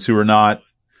friends who are not,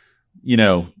 you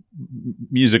know,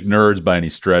 music nerds by any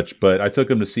stretch. But I took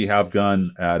them to see Have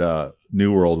Gun at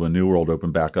New World when New World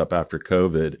opened back up after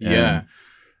COVID. And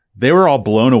they were all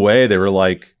blown away. They were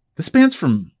like, "This band's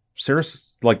from Sarasota."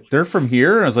 Like they're from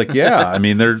here, and I was like, yeah. I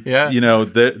mean, they're you know,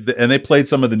 and they played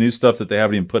some of the new stuff that they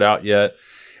haven't even put out yet.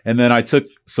 And then I took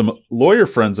some lawyer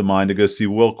friends of mine to go see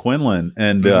Will Quinlan,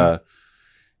 and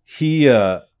he,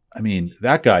 I mean,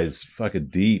 that guy's fucking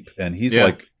deep, and he's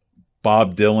like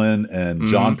Bob Dylan and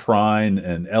John Prine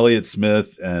and Elliott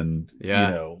Smith and you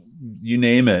know, you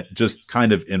name it, just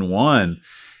kind of in one.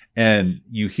 And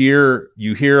you hear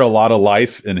a lot of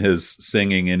life in his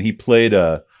singing, and he played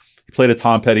a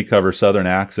Tom Petty cover, Southern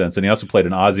Accents, and he also played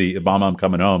an Ozzy, Mama, I'm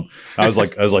Coming Home. I was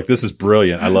like, this is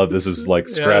brilliant. I love this. Is like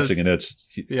scratching an itch.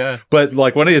 Yeah. But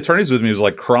like one of the attorneys with me was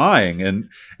like crying, and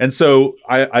so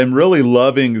I'm really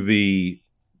loving the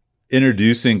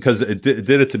introducing, because it did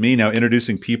it to me now,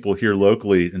 introducing people here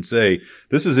locally and say,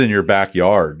 this is in your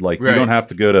backyard. Like you don't have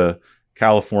to go to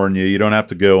California. You don't have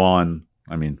to go on.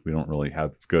 I mean, we don't really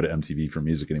go to MTV for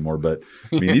music anymore, but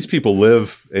I mean, these people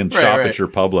live and shop at your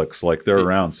Publix, like they're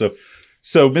around. So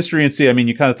Mr. ENC, I mean,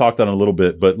 you kind of talked on it a little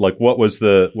bit, but like, what was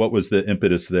the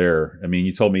impetus there? I mean,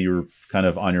 you told me you were kind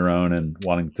of on your own and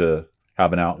wanting to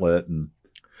have an outlet, and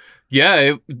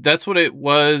that's what it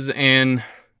was. And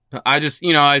I just,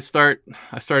 you know, I started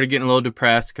getting a little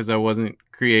depressed because I wasn't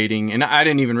creating, and I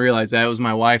didn't even realize that. It was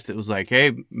my wife that was like,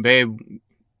 "Hey, babe,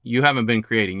 you haven't been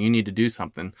creating. You need to do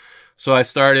something." So I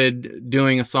started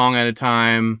doing a song at a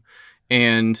time.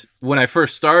 And when I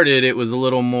first started, it was a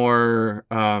little more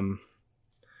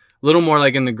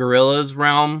like in the Gorillaz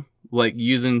realm, like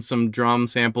using some drum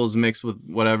samples mixed with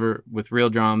with real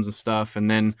drums and stuff.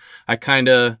 And then I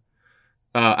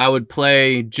I would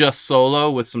play just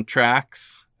solo with some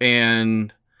tracks,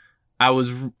 and I was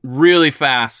really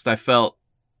fast. I felt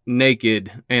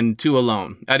naked and too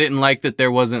alone. I didn't like that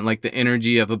there wasn't like the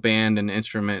energy of a band and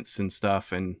instruments and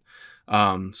stuff. And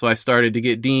so I started to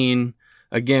get Dean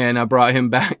again. I brought him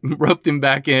back, roped him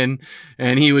back in,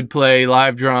 and he would play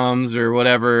live drums or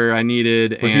whatever I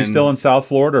needed. Was he still in South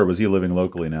Florida, or was he living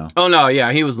locally now? Oh no,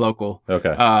 yeah, he was local.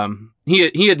 Okay.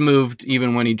 He had moved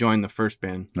even when he joined the first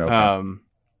band. Okay.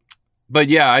 But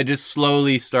yeah, I just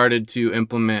slowly started to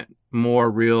implement more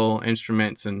real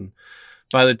instruments, and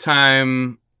by the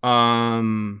time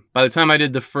I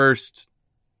did the first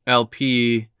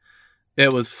LP,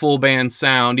 it was full band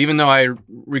sound. Even though I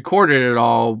recorded it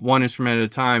all one instrument at a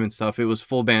time and stuff, it was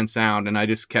full band sound, and I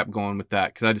just kept going with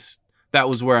that because that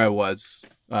was where I was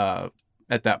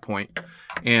at that point,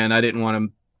 and I didn't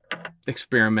want to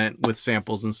experiment with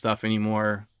samples and stuff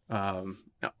anymore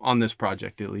on this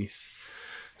project, at least.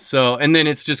 So, and then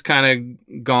it's just kind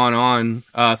of gone on.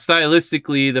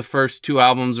 Stylistically, the first two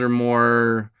albums are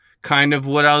more kind of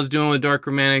what I was doing with Dark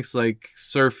Romantics, like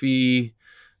surfy,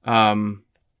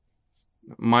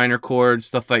 minor chords,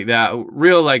 stuff like that.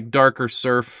 Real like darker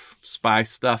surf spy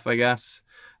stuff, I guess.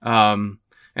 And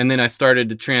then I started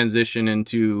to transition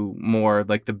into more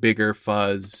like the bigger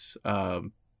fuzz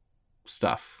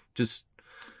stuff.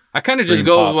 I kind of just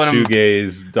go with what I'm...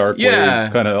 shoegaze, dark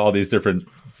waves, kind of all these different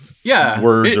Yeah,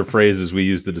 words or phrases we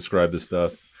use to describe this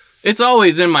stuff. it's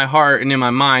always in my heart and in my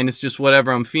mind. It's just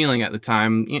whatever I'm feeling at the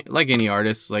time. Like any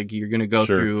artist, like you're gonna go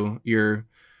Sure. through your,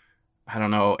 I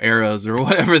don't know, eras or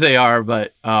whatever they are.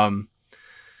 But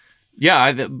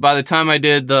yeah, by the time I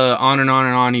did the On and On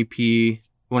and On EP,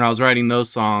 when I was writing those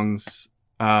songs,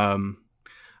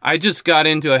 I just got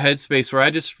into a headspace where I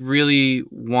just really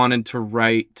wanted to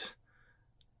write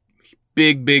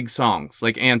big songs,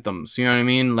 like anthems. You know what I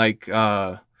mean? Like,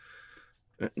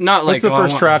 not What's like the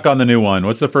first track on the new one?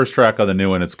 What's the first track on the new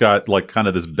one? It's got like kind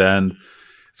of this bend.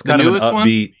 It's The kind of an newest one?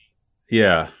 upbeat.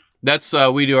 Yeah. That's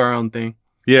We Do Our Own Thing.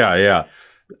 Yeah.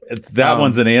 That Um,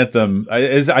 one's an anthem.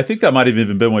 I think that might have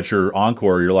even been what your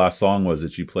encore, your last song was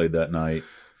that you played that night.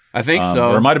 I think Or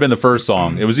so. it might have been the first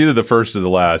song. It was either the first or the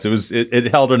last.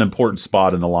 It held an important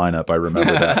spot in the lineup. I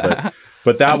remember that.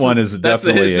 But that one is That's the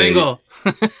definitely hit single.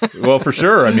 well, for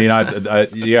sure. I mean,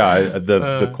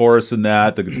 the chorus in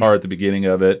that, the guitar at the beginning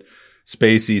of it,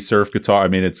 spacey surf guitar. I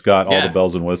mean, it's got all Yeah. the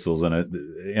bells and whistles in it.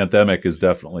 Anthemic is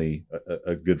definitely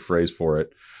a good phrase for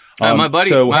it. My buddy,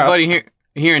 so my how- buddy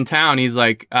here in town, he's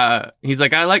like, I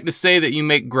like to say that you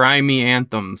make grimy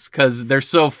anthems because they're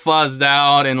so fuzzed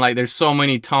out and like there's so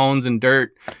many tones and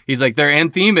dirt. He's like, they're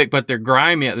anthemic, but they're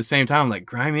grimy at the same time. I'm like,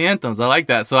 grimy anthems, I like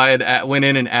that. So I went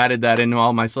in and added that into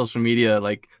all my social media,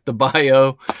 like the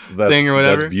bio thing or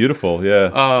whatever. That's beautiful.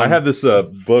 Yeah, I have this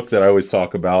book that I always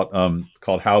talk about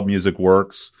called "How Music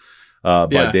Works" by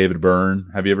Yeah. David Byrne.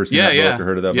 Have you ever seen that Yeah. book or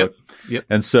heard of that Yep. book? Yep.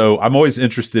 And so I'm always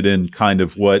interested in kind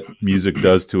of what music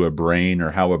does to a brain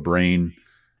or how a brain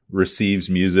receives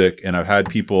music. And I've had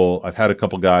a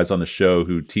couple guys on the show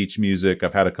who teach music.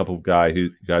 I've had a couple of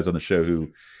guys on the show who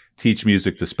teach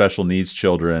music to special needs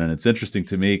children. And it's interesting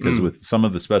to me because with some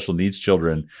of the special needs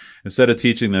children, instead of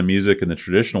teaching them music in the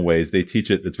traditional ways, they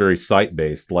teach it's very sight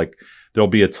based. Like there'll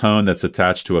be a tone that's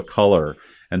attached to a color.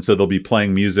 And so they'll be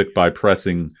playing music by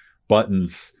pressing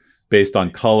buttons based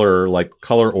on color, like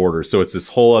color order. So it's this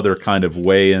whole other kind of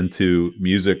way into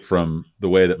music from the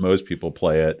way that most people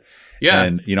play it. Yeah.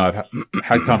 And, I've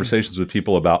had conversations with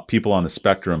people about people on the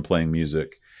spectrum playing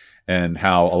music and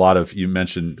how you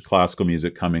mentioned classical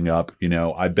music coming up.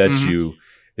 I bet you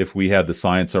if we had the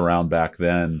science around back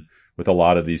then with a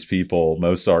lot of these people,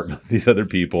 Mozart and these other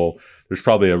people, there's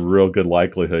probably a real good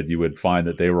likelihood you would find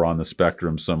that they were on the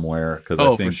spectrum somewhere. I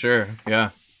think for sure. Yeah.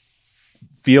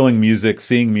 feeling music,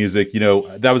 seeing music,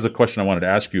 that was a question I wanted to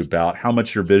ask you about how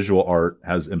much your visual art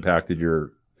has impacted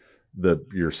your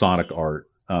sonic art.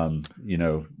 Do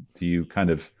you kind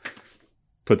of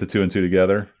put the two and two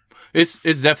together? It's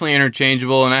definitely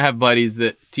interchangeable, and I have buddies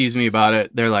that tease me about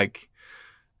it. They're like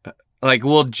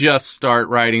we'll just start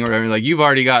writing or whatever. Like you've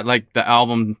already got like the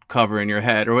album cover in your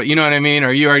head, or what, you know what I mean?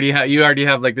 Or you already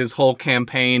have like this whole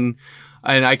campaign,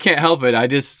 and I can't help it. I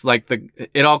just like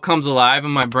it all comes alive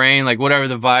in my brain. Like whatever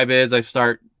the vibe is, I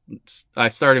start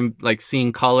like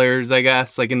seeing colors, I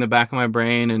guess, like in the back of my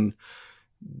brain, and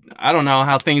I don't know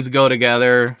how things go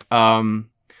together.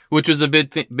 Which was a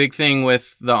big thing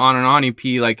with the On and On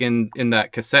EP, like in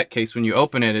that cassette case, when you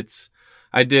open it,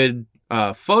 I did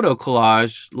photo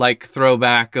collage, like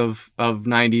throwback of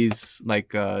 90s,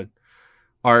 like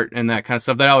art and that kind of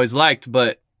stuff that I always liked.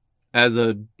 But as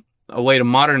a way to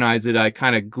modernize it, I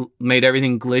kind of made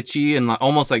everything glitchy and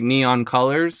almost like neon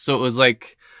colors. So it was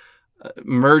like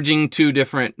merging two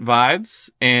different vibes.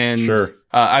 And Sure.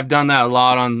 I've done that a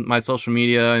lot on my social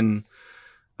media, and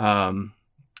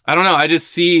I don't know. I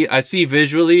see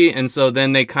visually, and so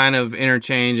then they kind of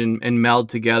interchange and meld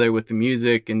together with the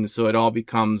music, and so it all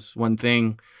becomes one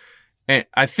thing. And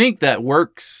I think that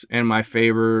works in my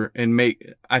favor, and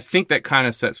I think that kind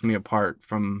of sets me apart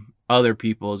from other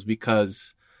people, is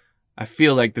because I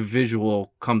feel like the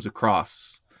visual comes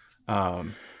across.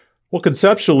 Well,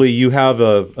 conceptually, you have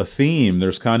a theme.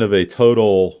 There's kind of a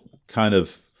total kind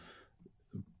of.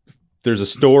 There's a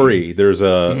story. There's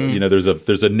a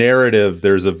there's a narrative.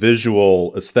 There's a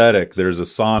visual aesthetic. There's a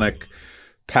sonic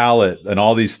palette, and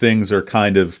all these things are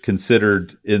kind of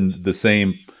considered in the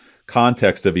same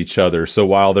context of each other. So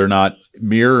while they're not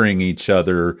mirroring each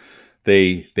other,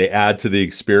 they add to the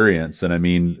experience. And I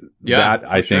mean, that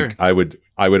I think I would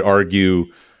argue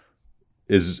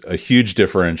is a huge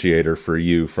differentiator for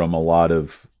you from a lot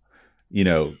of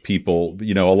people,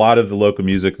 a lot of the local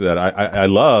music that I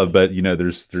love, but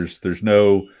there's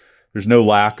no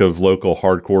lack of local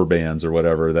hardcore bands or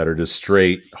whatever that are just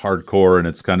straight hardcore, and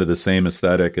it's kind of the same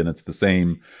aesthetic, and it's the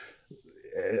same,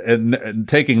 and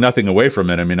taking nothing away from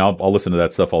it. I mean, I'll listen to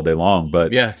that stuff all day long,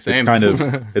 but yeah, same. It's kind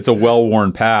of, it's a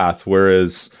well-worn path.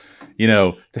 Whereas,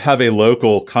 to have a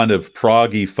local kind of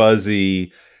proggy,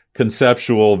 fuzzy,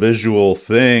 conceptual visual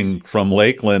thing from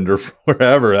Lakeland or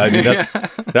wherever. I mean, that's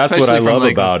what I Especially from love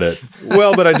Lakeland. about it.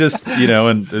 Well, but I just,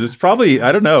 and it's probably,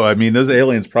 I don't know. I mean, those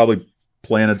aliens probably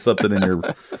planted something in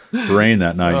your brain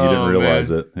that night. You didn't Oh,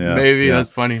 realize man. it. Yeah. Maybe yeah. that's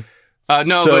funny. No,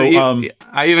 So, but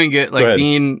I even get go like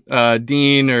ahead.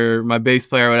 Dean or my bass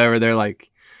player or whatever. They're like,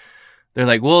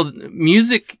 well,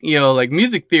 music, like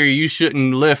music theory, you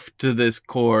shouldn't lift to this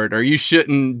chord or you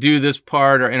shouldn't do this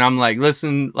part. And I'm like,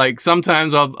 listen, like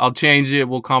sometimes I'll change it.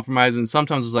 We'll compromise. And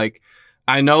sometimes it's like,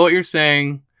 I know what you're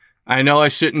saying. I know I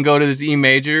shouldn't go to this E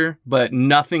major, but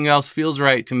nothing else feels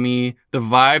right to me. The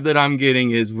vibe that I'm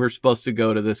getting is we're supposed to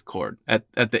go to this chord at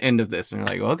the end of this. And you're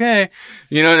like, okay,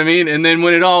 you know what I mean? And then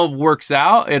when it all works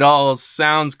out, it all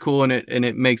sounds cool and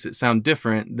it makes it sound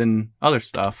different than other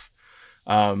stuff.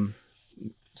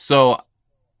 So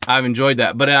I've enjoyed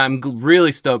that, but I'm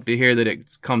really stoked to hear that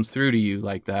it comes through to you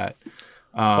like that.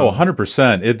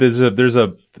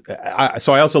 100%.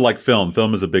 So I also like film.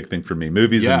 Film is a big thing for me.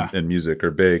 Movies Yeah. and music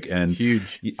are big. And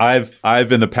Huge.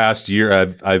 I've in the past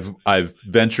year, I've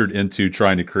ventured into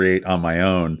trying to create on my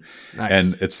own.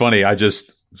 Nice. And it's funny. I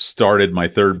just started my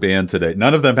third band today.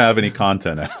 None of them have any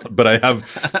content out, but I have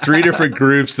 3 different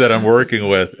groups that I'm working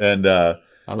with. And, I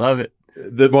love it.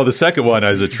 the second one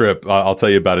is a trip. I'll tell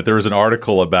you about it. There was an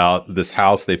article about this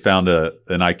house. They found an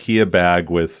IKEA bag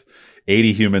with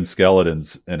 80 human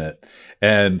skeletons in it.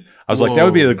 And I was like, that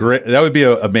would be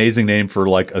an amazing name for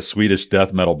like a Swedish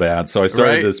death metal band. So I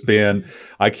started Right. this band,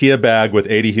 IKEA bag with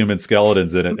 80 human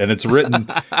skeletons in it. And it's written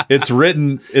in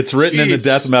the Sheesh.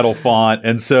 death metal font.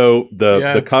 And so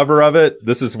Yeah. the cover of it,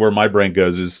 this is where my brain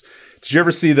goes is, did you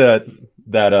ever see that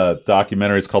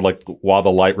documentary? It's called like While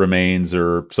the Light Remains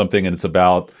or something. And it's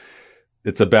about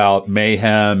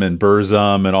Mayhem and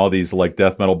Burzum and all these like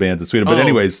death metal bands in Sweden. But Oh.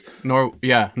 anyways, Norway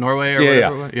or Yeah,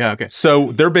 whatever. yeah. Yeah. Okay.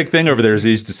 so their big thing over there is they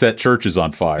used to set churches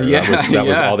on fire. Yeah, that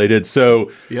was yeah. all they did.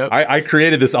 So Yep. I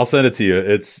created this. I'll send it to you.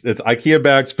 It's IKEA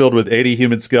bags filled with 80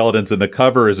 human skeletons, and the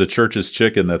cover is a church's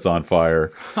chicken that's on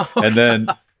fire.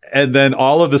 And then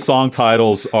all of the song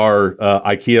titles are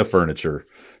IKEA furniture.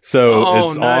 So Oh,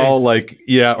 it's nice. all like,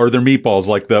 or their meatballs.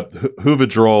 Like the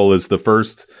Huvudroll is the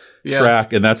first Yeah.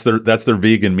 track, and that's their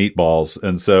vegan meatballs.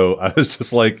 And so I was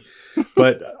just like,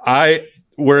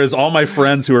 whereas all my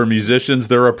friends who are musicians,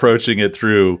 they're approaching it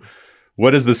through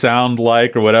what does the sound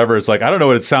like or whatever. It's like, I don't know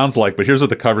what it sounds like, but here's what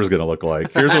the cover's going to look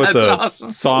like. Here's what That's the awesome.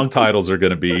 song titles are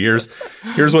going to be. Here's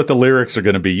what the lyrics are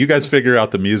going to be. You guys figure out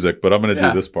the music, but I'm going to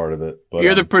Yeah. do this part of it. But,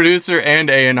 You're the producer and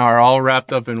A&R all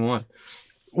wrapped up in one.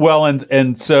 well,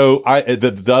 and so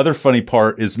the other funny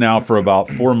part is now for about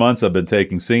 4 months I've been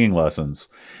taking singing lessons.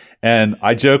 And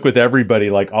I joke with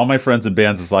everybody, like all my friends in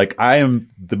bands is like, I am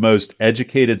the most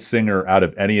educated singer out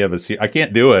of any of us here. I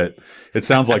can't do it. It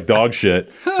sounds like dog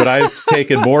shit, but I've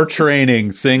taken more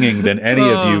training singing than any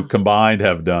of you combined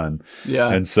have done.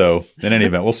 Yeah. And so in any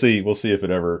event, we'll see if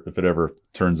it ever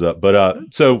turns up.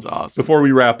 But, so That's awesome. before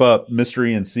we wrap up,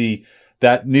 Mystery and C,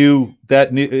 that new,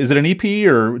 is it an EP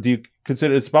or do you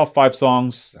consider it's about 5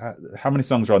 songs? How many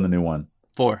songs are on the new one?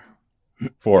 4.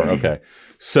 4. Okay.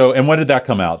 So, and when did that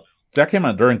come out? That came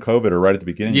out during COVID or right at the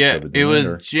beginning Yeah, of COVID? it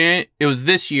was it was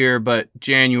this year, but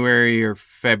January or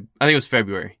I think it was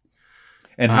February.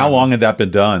 And how long had that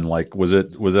been done? Like, was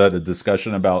that a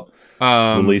discussion about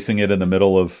releasing it in the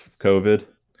middle of COVID?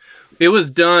 It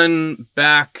was done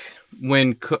back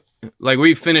when,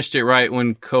 we finished it right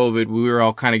when COVID, we were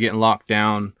all kind of getting locked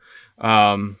down.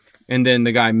 And then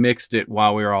the guy mixed it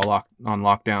while we were all on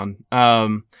lockdown.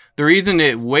 The reason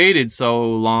it waited so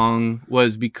long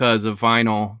was because of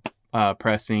vinyl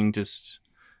pressing,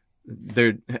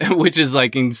 which is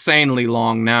like insanely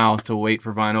long now to wait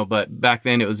for vinyl. But back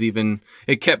then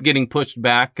it kept getting pushed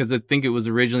back because I think it was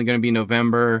originally going to be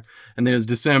November and then it was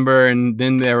December. And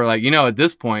then they were like, at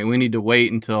this point we need to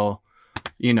wait until,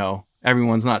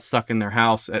 everyone's not stuck in their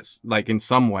house in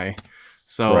some way.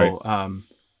 So, Right.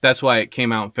 That's why it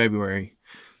came out in February.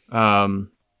 But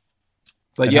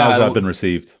And yeah, how's that been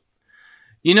received?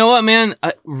 you know what, man?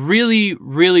 Really,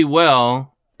 really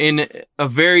well in a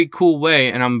very cool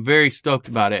way, and I'm very stoked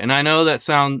about it. And I know that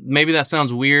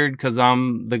sounds weird because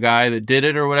I'm the guy that did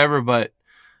it or whatever, but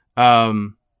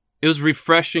it was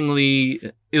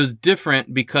it was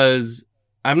different because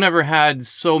I've never had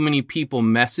so many people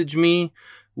message me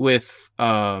with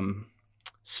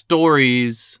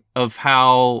stories of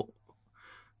how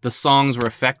the songs were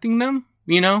affecting them,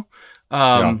 Yeah.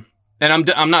 And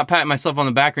I'm not patting myself on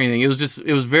the back or anything. It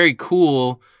was very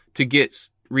cool to get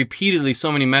repeatedly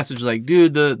so many messages like,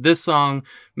 dude, this song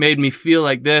made me feel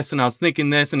like this, and I was thinking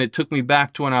this, and it took me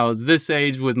back to when I was this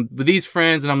age with these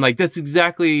friends, and I'm like, that's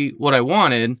exactly what I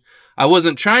wanted. I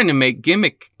wasn't trying to make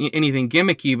anything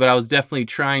gimmicky, but I was definitely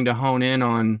trying to hone in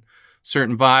on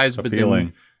certain vibes, but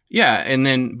Appealing.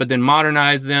 then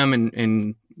modernize them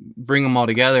and bring them all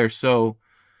together. So,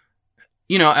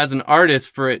 as an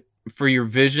artist, for your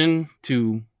vision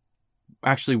to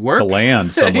actually work, To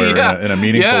land somewhere Yeah. in a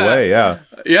meaningful Yeah. way. Yeah.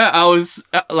 yeah, I was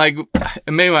like,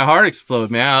 it made my heart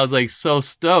explode, man. I was like so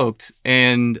stoked.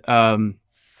 And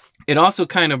it also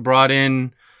kind of brought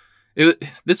in,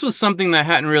 this was something that I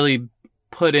hadn't really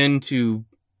put into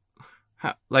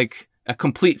like a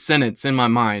complete sentence in my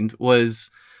mind,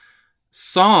 was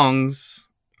songs,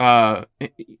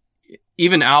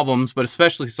 even albums, but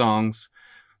especially songs,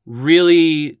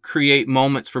 really create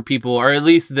moments for people, or at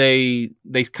least they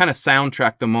kind of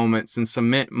soundtrack the moments and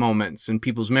cement moments in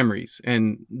people's memories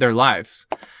and their lives.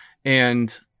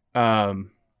 And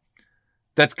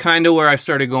that's kind of where I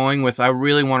started going with, I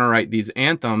really want to write these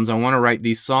anthems. I want to write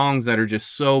these songs that are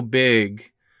just so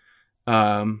big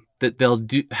that they'll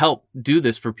help do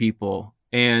this for people.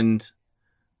 And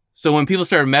so when people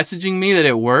started messaging me that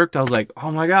it worked, I was like,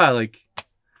 oh my God, like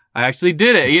I actually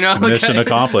did it, Mission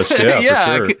accomplished. Yeah,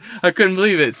 yeah, for sure. I couldn't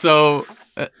believe it. So,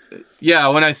 yeah,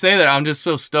 when I say that, I'm just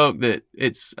so stoked that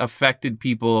it's affected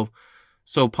people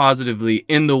so positively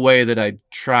in the way that I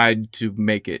tried to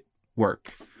make it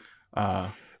work.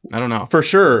 I don't know. For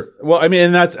sure. Well, I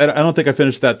mean, and I don't think I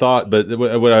finished that thought, but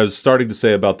what I was starting to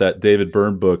say about that David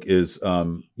Byrne book is,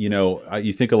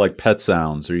 you think of like Pet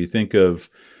Sounds, or you think of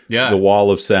The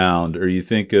Wall of Sound, or you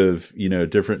think of,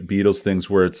 different Beatles things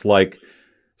where it's like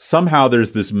somehow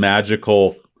there's this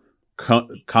magical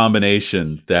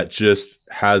combination that just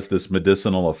has this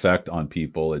medicinal effect on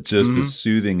people. It just is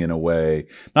soothing in a way,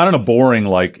 not in a boring,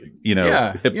 like,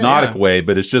 hypnotic way,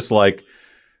 but it's just like,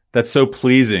 that's so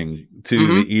pleasing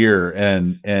to the ear.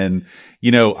 And,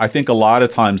 I think a lot of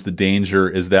times the danger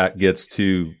is that gets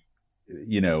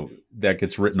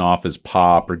written off as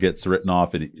pop, or gets written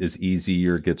off as easy,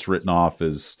 or gets written off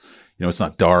as, it's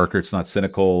not dark, or it's not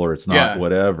cynical, or it's not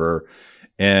whatever.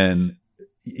 And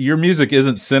your music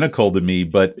isn't cynical to me,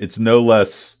 but it's no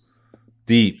less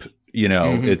deep.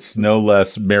 It's no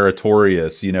less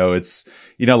meritorious. It's,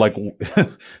 like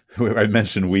I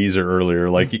mentioned Weezer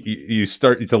earlier, like you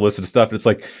start to listen to stuff and it's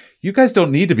like, you guys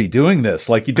don't need to be doing this.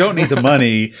 Like, you don't need the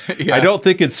money. I don't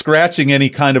think it's scratching any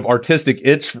kind of artistic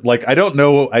itch. Like, I don't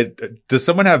know. Does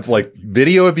someone have like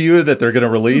video of you that they're going to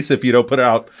release if you don't put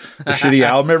out a shitty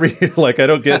album every year? Like, I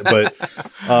don't get, but,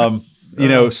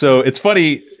 so it's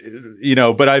funny,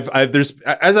 but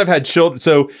as I've had children,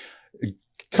 so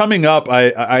coming up,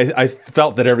 I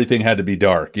felt that everything had to be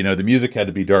dark. The music had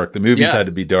to be dark. The movies had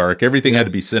to be dark. Everything had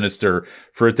to be sinister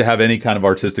for it to have any kind of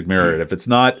artistic merit. If it's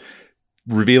not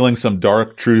revealing some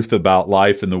dark truth about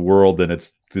life in the world, then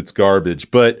it's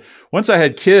garbage. But once I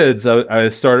had kids, I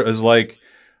was like,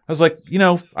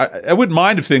 I wouldn't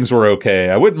mind if things were okay.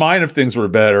 I wouldn't mind if things were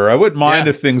better. I wouldn't mind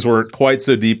if things weren't quite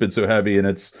so deep and so heavy. And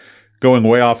it's going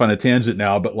way off on a tangent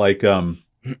now, but like, I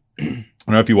don't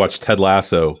know if you watch Ted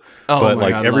Lasso, but my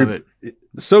God, love it.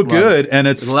 So good. And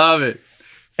Love it.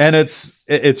 And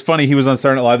it's funny. He was on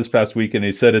Saturday Night Live this past week, and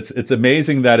he said it's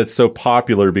amazing that it's so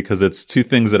popular because it's two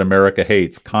things that America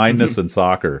hates: kindness and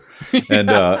soccer.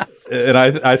 And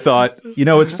I thought,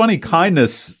 it's funny.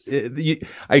 Kindness.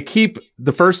 I keep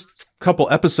the first couple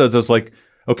episodes. I was like,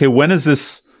 okay, when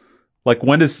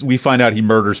does we find out he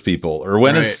murders people, or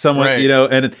when is someone,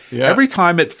 and every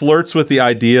time it flirts with the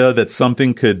idea that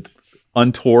something could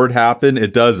untoward happen,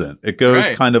 it doesn't. It goes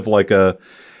kind of like a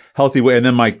healthy way. And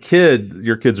then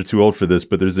your kids are too old for this,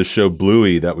 but there's this show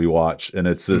Bluey that we watch, and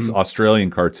it's this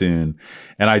Australian cartoon.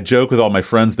 And I joke with all my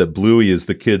friends that Bluey is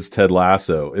the kids' Ted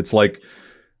Lasso. It's like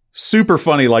super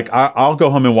funny. Like I'll go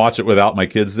home and watch it without my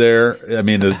kids there. I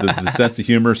mean, the sense of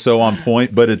humor is so on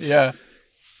point, but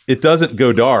it doesn't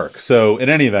go dark. So in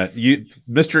any event,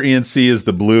 Mr. ENC is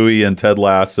the Bluey and Ted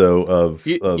Lasso of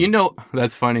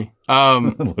that's funny.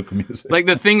 local music. Like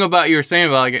the thing about you were saying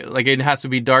about like it has to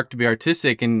be dark to be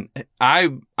artistic, and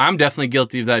I'm definitely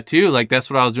guilty of that too. Like that's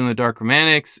what I was doing with Dark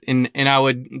Romantics, and I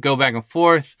would go back and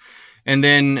forth, and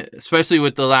then especially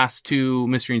with the last two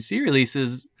Mystery and C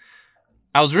releases,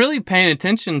 I was really paying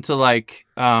attention to like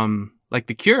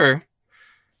The Cure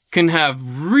can have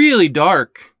really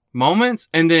dark moments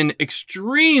and then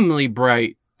extremely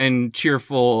bright and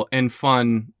cheerful and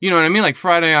fun. You know what I mean? Like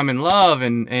Friday I'm in Love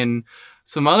and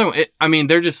some other,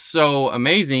 they're just so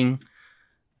amazing.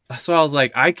 So I was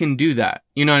like, I can do that.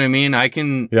 You know what I mean? I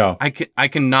can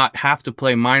not have to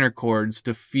play minor chords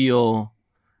to feel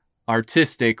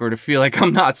artistic or to feel like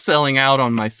I'm not selling out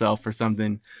on myself or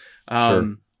something.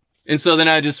 Sure. And so then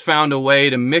I just found a way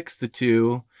to mix the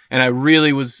two. And I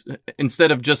really was,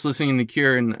 instead of just listening to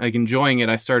Cure and like enjoying it,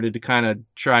 I started to kind of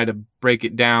try to break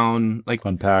it down, like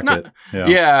Unpack it. Yeah.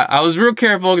 Yeah, I was real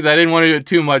careful because I didn't want to do it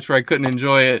too much where I couldn't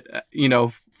enjoy it,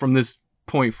 from this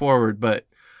point forward. But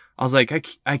I was like,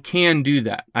 I can do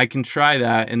that. I can try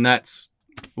that. And that's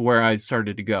where I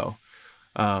started to go.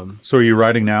 So are you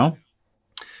writing now?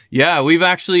 Yeah, we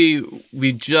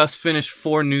just finished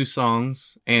 4 new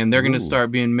songs, and they're going to start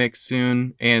being mixed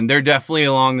soon. And they're definitely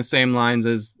along the same lines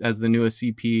as the newest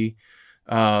EP.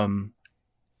 And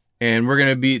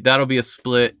that'll be a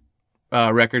split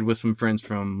record with some friends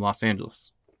from Los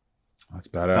Angeles. That's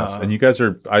badass. And you guys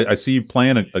are, I see you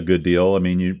playing a good deal. I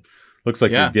mean, looks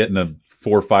like you're getting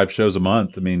 4 or 5 shows a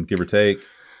month. I mean, give or take.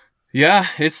 Yeah,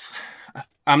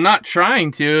 I'm not trying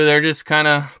to. They're just kind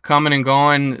of coming and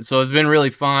going. So it's been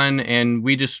really fun. And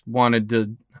we just wanted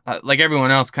to, like everyone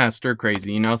else, kind of stir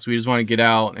crazy, So we just want to get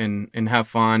out and have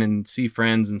fun and see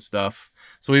friends and stuff.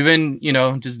 So we've been,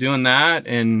 just doing that.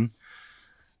 And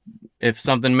if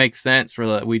something makes sense,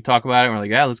 we talk about it. And we're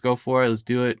like, yeah, let's go for it. Let's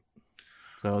do it.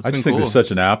 So it's I been just think cool. there's such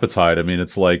an appetite. I mean,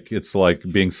 it's like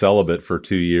being celibate for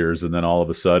 2 years, and then all of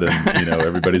a sudden,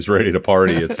 everybody's ready to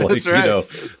party. It's like,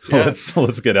 That's right.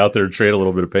 let's get out there and trade a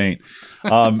little bit of paint.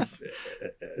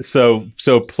 So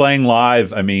playing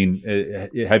live. I mean,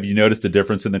 have you noticed a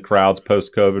difference in the crowds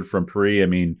post COVID from pre? I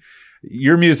mean,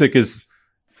 your music is,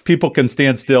 people can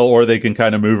stand still or they can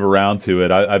kind of move around to it.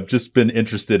 I've just been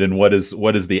interested in what is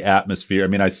the atmosphere. I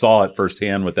mean, I saw it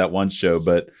firsthand with that one show,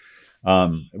 but.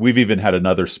 We've even had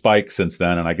another spike since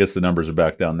then, and I guess the numbers are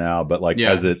back down now. But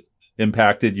has it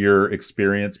impacted your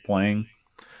experience playing?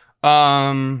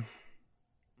 Not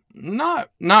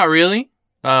really.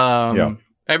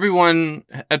 Everyone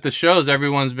at the shows,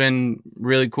 everyone's been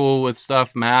really cool with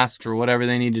stuff, masked or whatever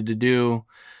they needed to do.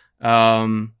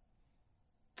 The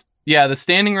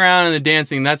standing around and the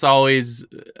dancing, that's always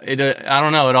it. I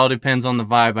don't know. It all depends on the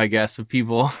vibe, I guess, of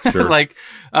people. Sure.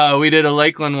 We did a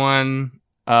Lakeland one.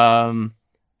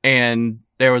 And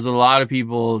there was a lot of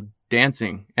people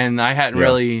dancing, and I hadn't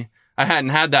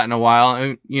had that in a while.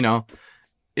 And,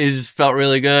 it just felt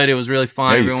really good. It was really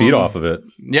fun. Yeah, you feed off of it.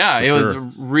 Yeah, it was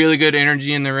really good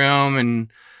energy in the room, and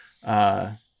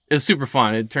it was super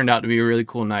fun. It turned out to be a really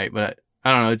cool night. But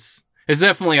I don't know. It's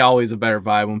definitely always a better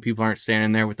vibe when people aren't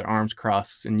standing there with their arms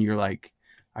crossed, and you're like,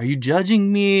 are you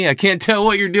judging me? I can't tell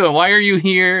what you're doing. Why are you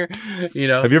here? Have you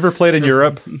ever played in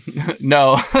Europe?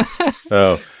 No.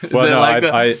 Oh,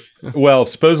 well, no.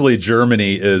 Supposedly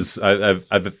Germany is. I've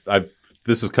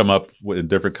this has come up in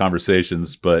different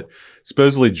conversations, but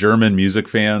supposedly German music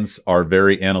fans are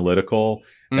very analytical,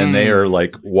 and they are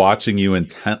like watching you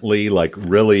intently, like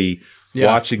really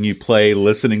watching you play,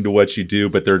 listening to what you do,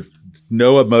 but there's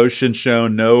no emotion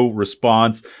shown, no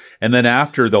response. And then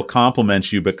after, they'll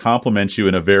compliment you, but compliment you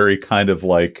in a very kind of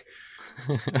like,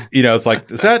 it's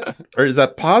like, is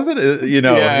that positive?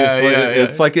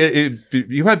 It's like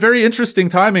you had very interesting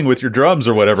timing with your drums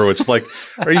or whatever, which is like,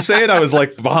 are you saying I was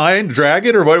like behind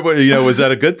Dragon or what? Was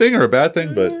that a good thing or a bad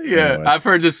thing? But anyway. I've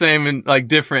heard the same in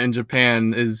different in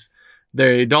Japan is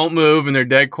they don't move and they're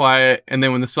dead quiet. And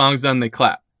then when the song's done, they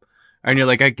clap. And you're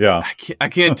like, I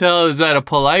can't tell. Is that a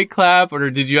polite clap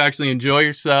or did you actually enjoy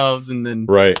yourselves? And then,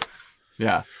 right.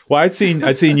 Yeah. Well, I'd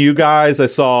seen you guys. I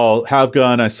saw Have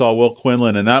Gun. I saw Will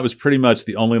Quinlan, and that was pretty much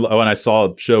the only. Oh, and I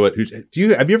saw a show at.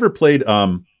 Have you ever played?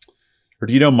 Or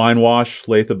do you know Mindwash,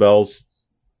 Latha Bell's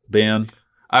band?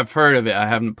 I've heard of it. I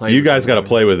haven't played. You guys got to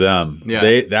play with them. Yeah.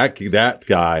 That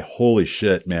guy. Holy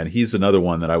shit, man! He's another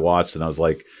one that I watched, and I was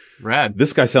like, rad.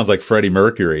 This guy sounds like Freddie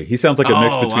Mercury. He sounds like a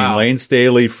mix between Lane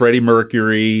Staley, Freddie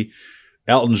Mercury,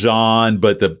 Elton John,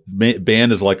 but the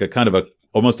band is like a kind of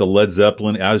almost a Led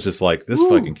Zeppelin. I was just like, this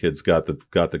fucking kid's got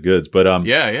the goods. But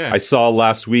I saw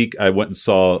last week. I went and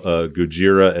saw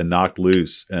Gojira and Knocked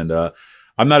Loose, and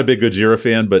I'm not a big Gojira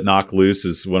fan, but Knocked Loose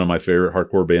is one of my favorite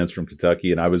hardcore bands from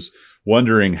Kentucky. And I was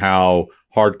wondering how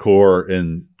hardcore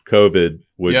in COVID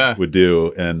would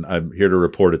do, and I'm here to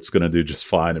report it's going to do just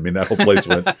fine. I mean, that whole place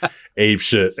went ape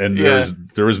shit, and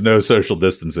there was no social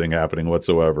distancing happening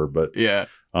whatsoever. But it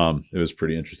was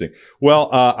pretty interesting. Well,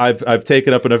 I've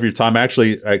taken up enough of your time.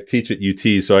 Actually, I teach at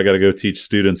UT, so I got to go teach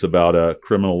students about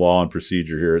criminal law and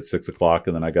procedure here at 6:00,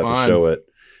 and then I got the show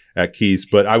at Keys.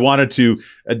 But I wanted to.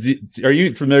 Are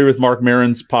you familiar with Mark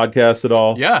Maron's podcast at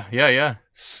all? Yeah.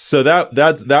 So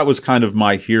that was kind of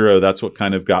my hero. That's what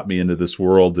kind of got me into this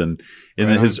world. And in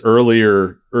his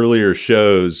earlier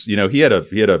shows, he had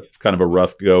a kind of a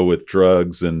rough go with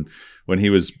drugs, and when he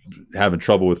was having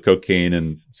trouble with cocaine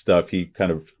and stuff, he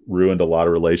kind of ruined a lot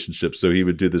of relationships. So he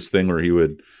would do this thing where he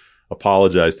would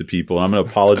apologize to people. And I'm going to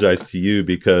apologize to you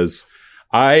because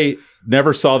I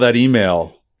never saw that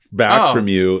email back Oh. from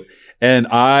you. And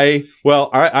I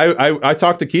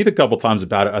talked to Keith a couple times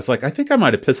about it. I was like, I think I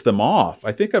might have pissed them off.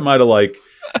 I think I might have I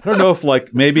don't know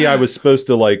if maybe I was supposed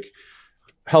to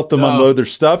help them unload their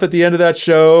stuff at the end of that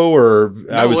show, or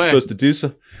I was supposed to do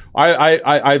so.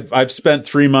 I've spent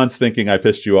 3 months thinking I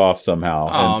pissed you off somehow.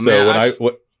 Oh, And so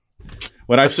man,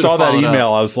 when I saw that followed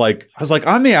email, I was like,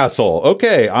 I'm the asshole.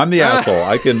 Okay, I'm the asshole.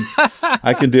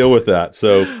 I can deal with that.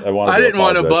 So I didn't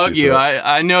want to apologize bug to you. for that.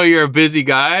 I know you're a busy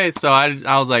guy, so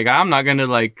I was like, I'm not gonna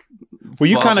Well,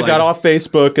 you kind of got off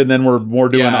Facebook, and then we're more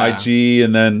doing Yeah. IG,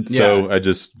 and then so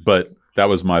Yeah. but that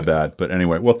was my bad. But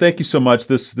anyway, well, thank you so much.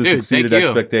 This Dude, exceeded thank you.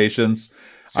 expectations.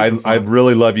 Super I fun.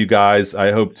 really love you guys.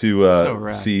 I hope So to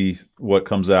rad. see what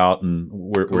comes out and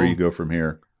where Cool. you go from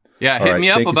here. Yeah, All hit right, me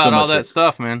up thank you so about all much. that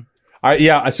stuff, man.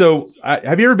 So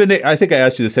have you ever been to? I think I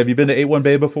asked you this. Have you been to 81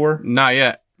 Bay before? Not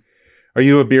yet. Are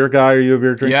you a beer guy? Are you a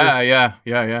beer drinker?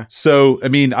 Yeah. So, I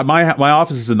mean, my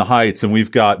office is in the Heights, and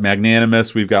we've got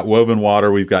Magnanimous, we've got Woven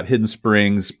Water, we've got Hidden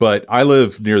Springs, but I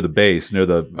live near the base, near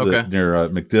near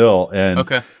McDill, and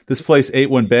Okay. this place,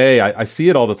 81 Bay, I see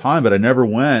it all the time, but I never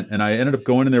went, and I ended up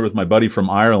going in there with my buddy from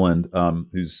Ireland,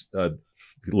 who's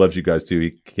he loves you guys too.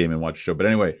 He came and watched the show, but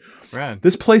anyway, Rad.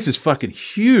 this place is fucking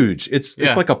huge. It's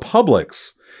like a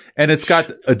Publix, and it's got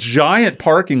a giant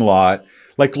parking lot.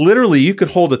 Like literally, you could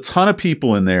hold a ton of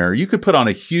people in there. You could put on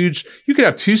you could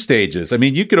have 2 stages. I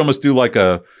mean, you could almost do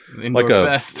Indoor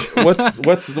fest.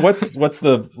 what's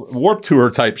the Warped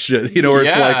Tour type shit, where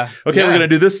it's Yeah, okay, we're yeah. going to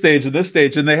do this stage and this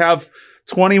stage. And they have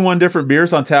 21 different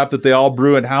beers on tap that they all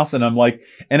brew in house. And I'm like,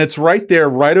 and it's right there,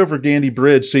 right over Gandy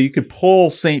Bridge. So you could pull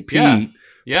St. Pete,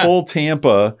 Yeah. pull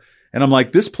Tampa. And I'm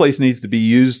like, this place needs to be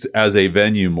used as a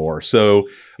venue more. So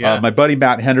Yeah. my buddy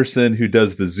Matt Henderson, who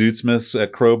does the Zootsmiths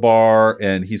at Crowbar,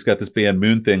 and he's got this band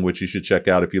Moon Thing, which you should check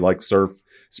out if you like surf,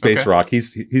 space Okay. rock.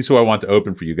 He's who I want to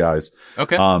open for you guys.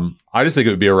 Okay. I just think it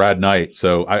would be a rad night.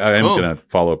 So I am Cool. going to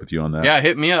follow up with you on that. Yeah,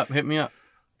 hit me up.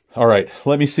 All right.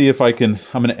 Let me see if I can.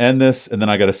 I'm going to end this, and then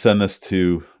I got to send this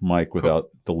to Mike without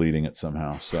deleting it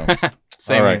somehow. So,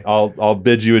 Same all right. here. I'll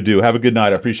bid you adieu. Have a good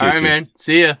night. I appreciate All right, you. man.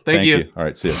 See ya. Thank you. All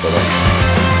right. See you. Bye bye.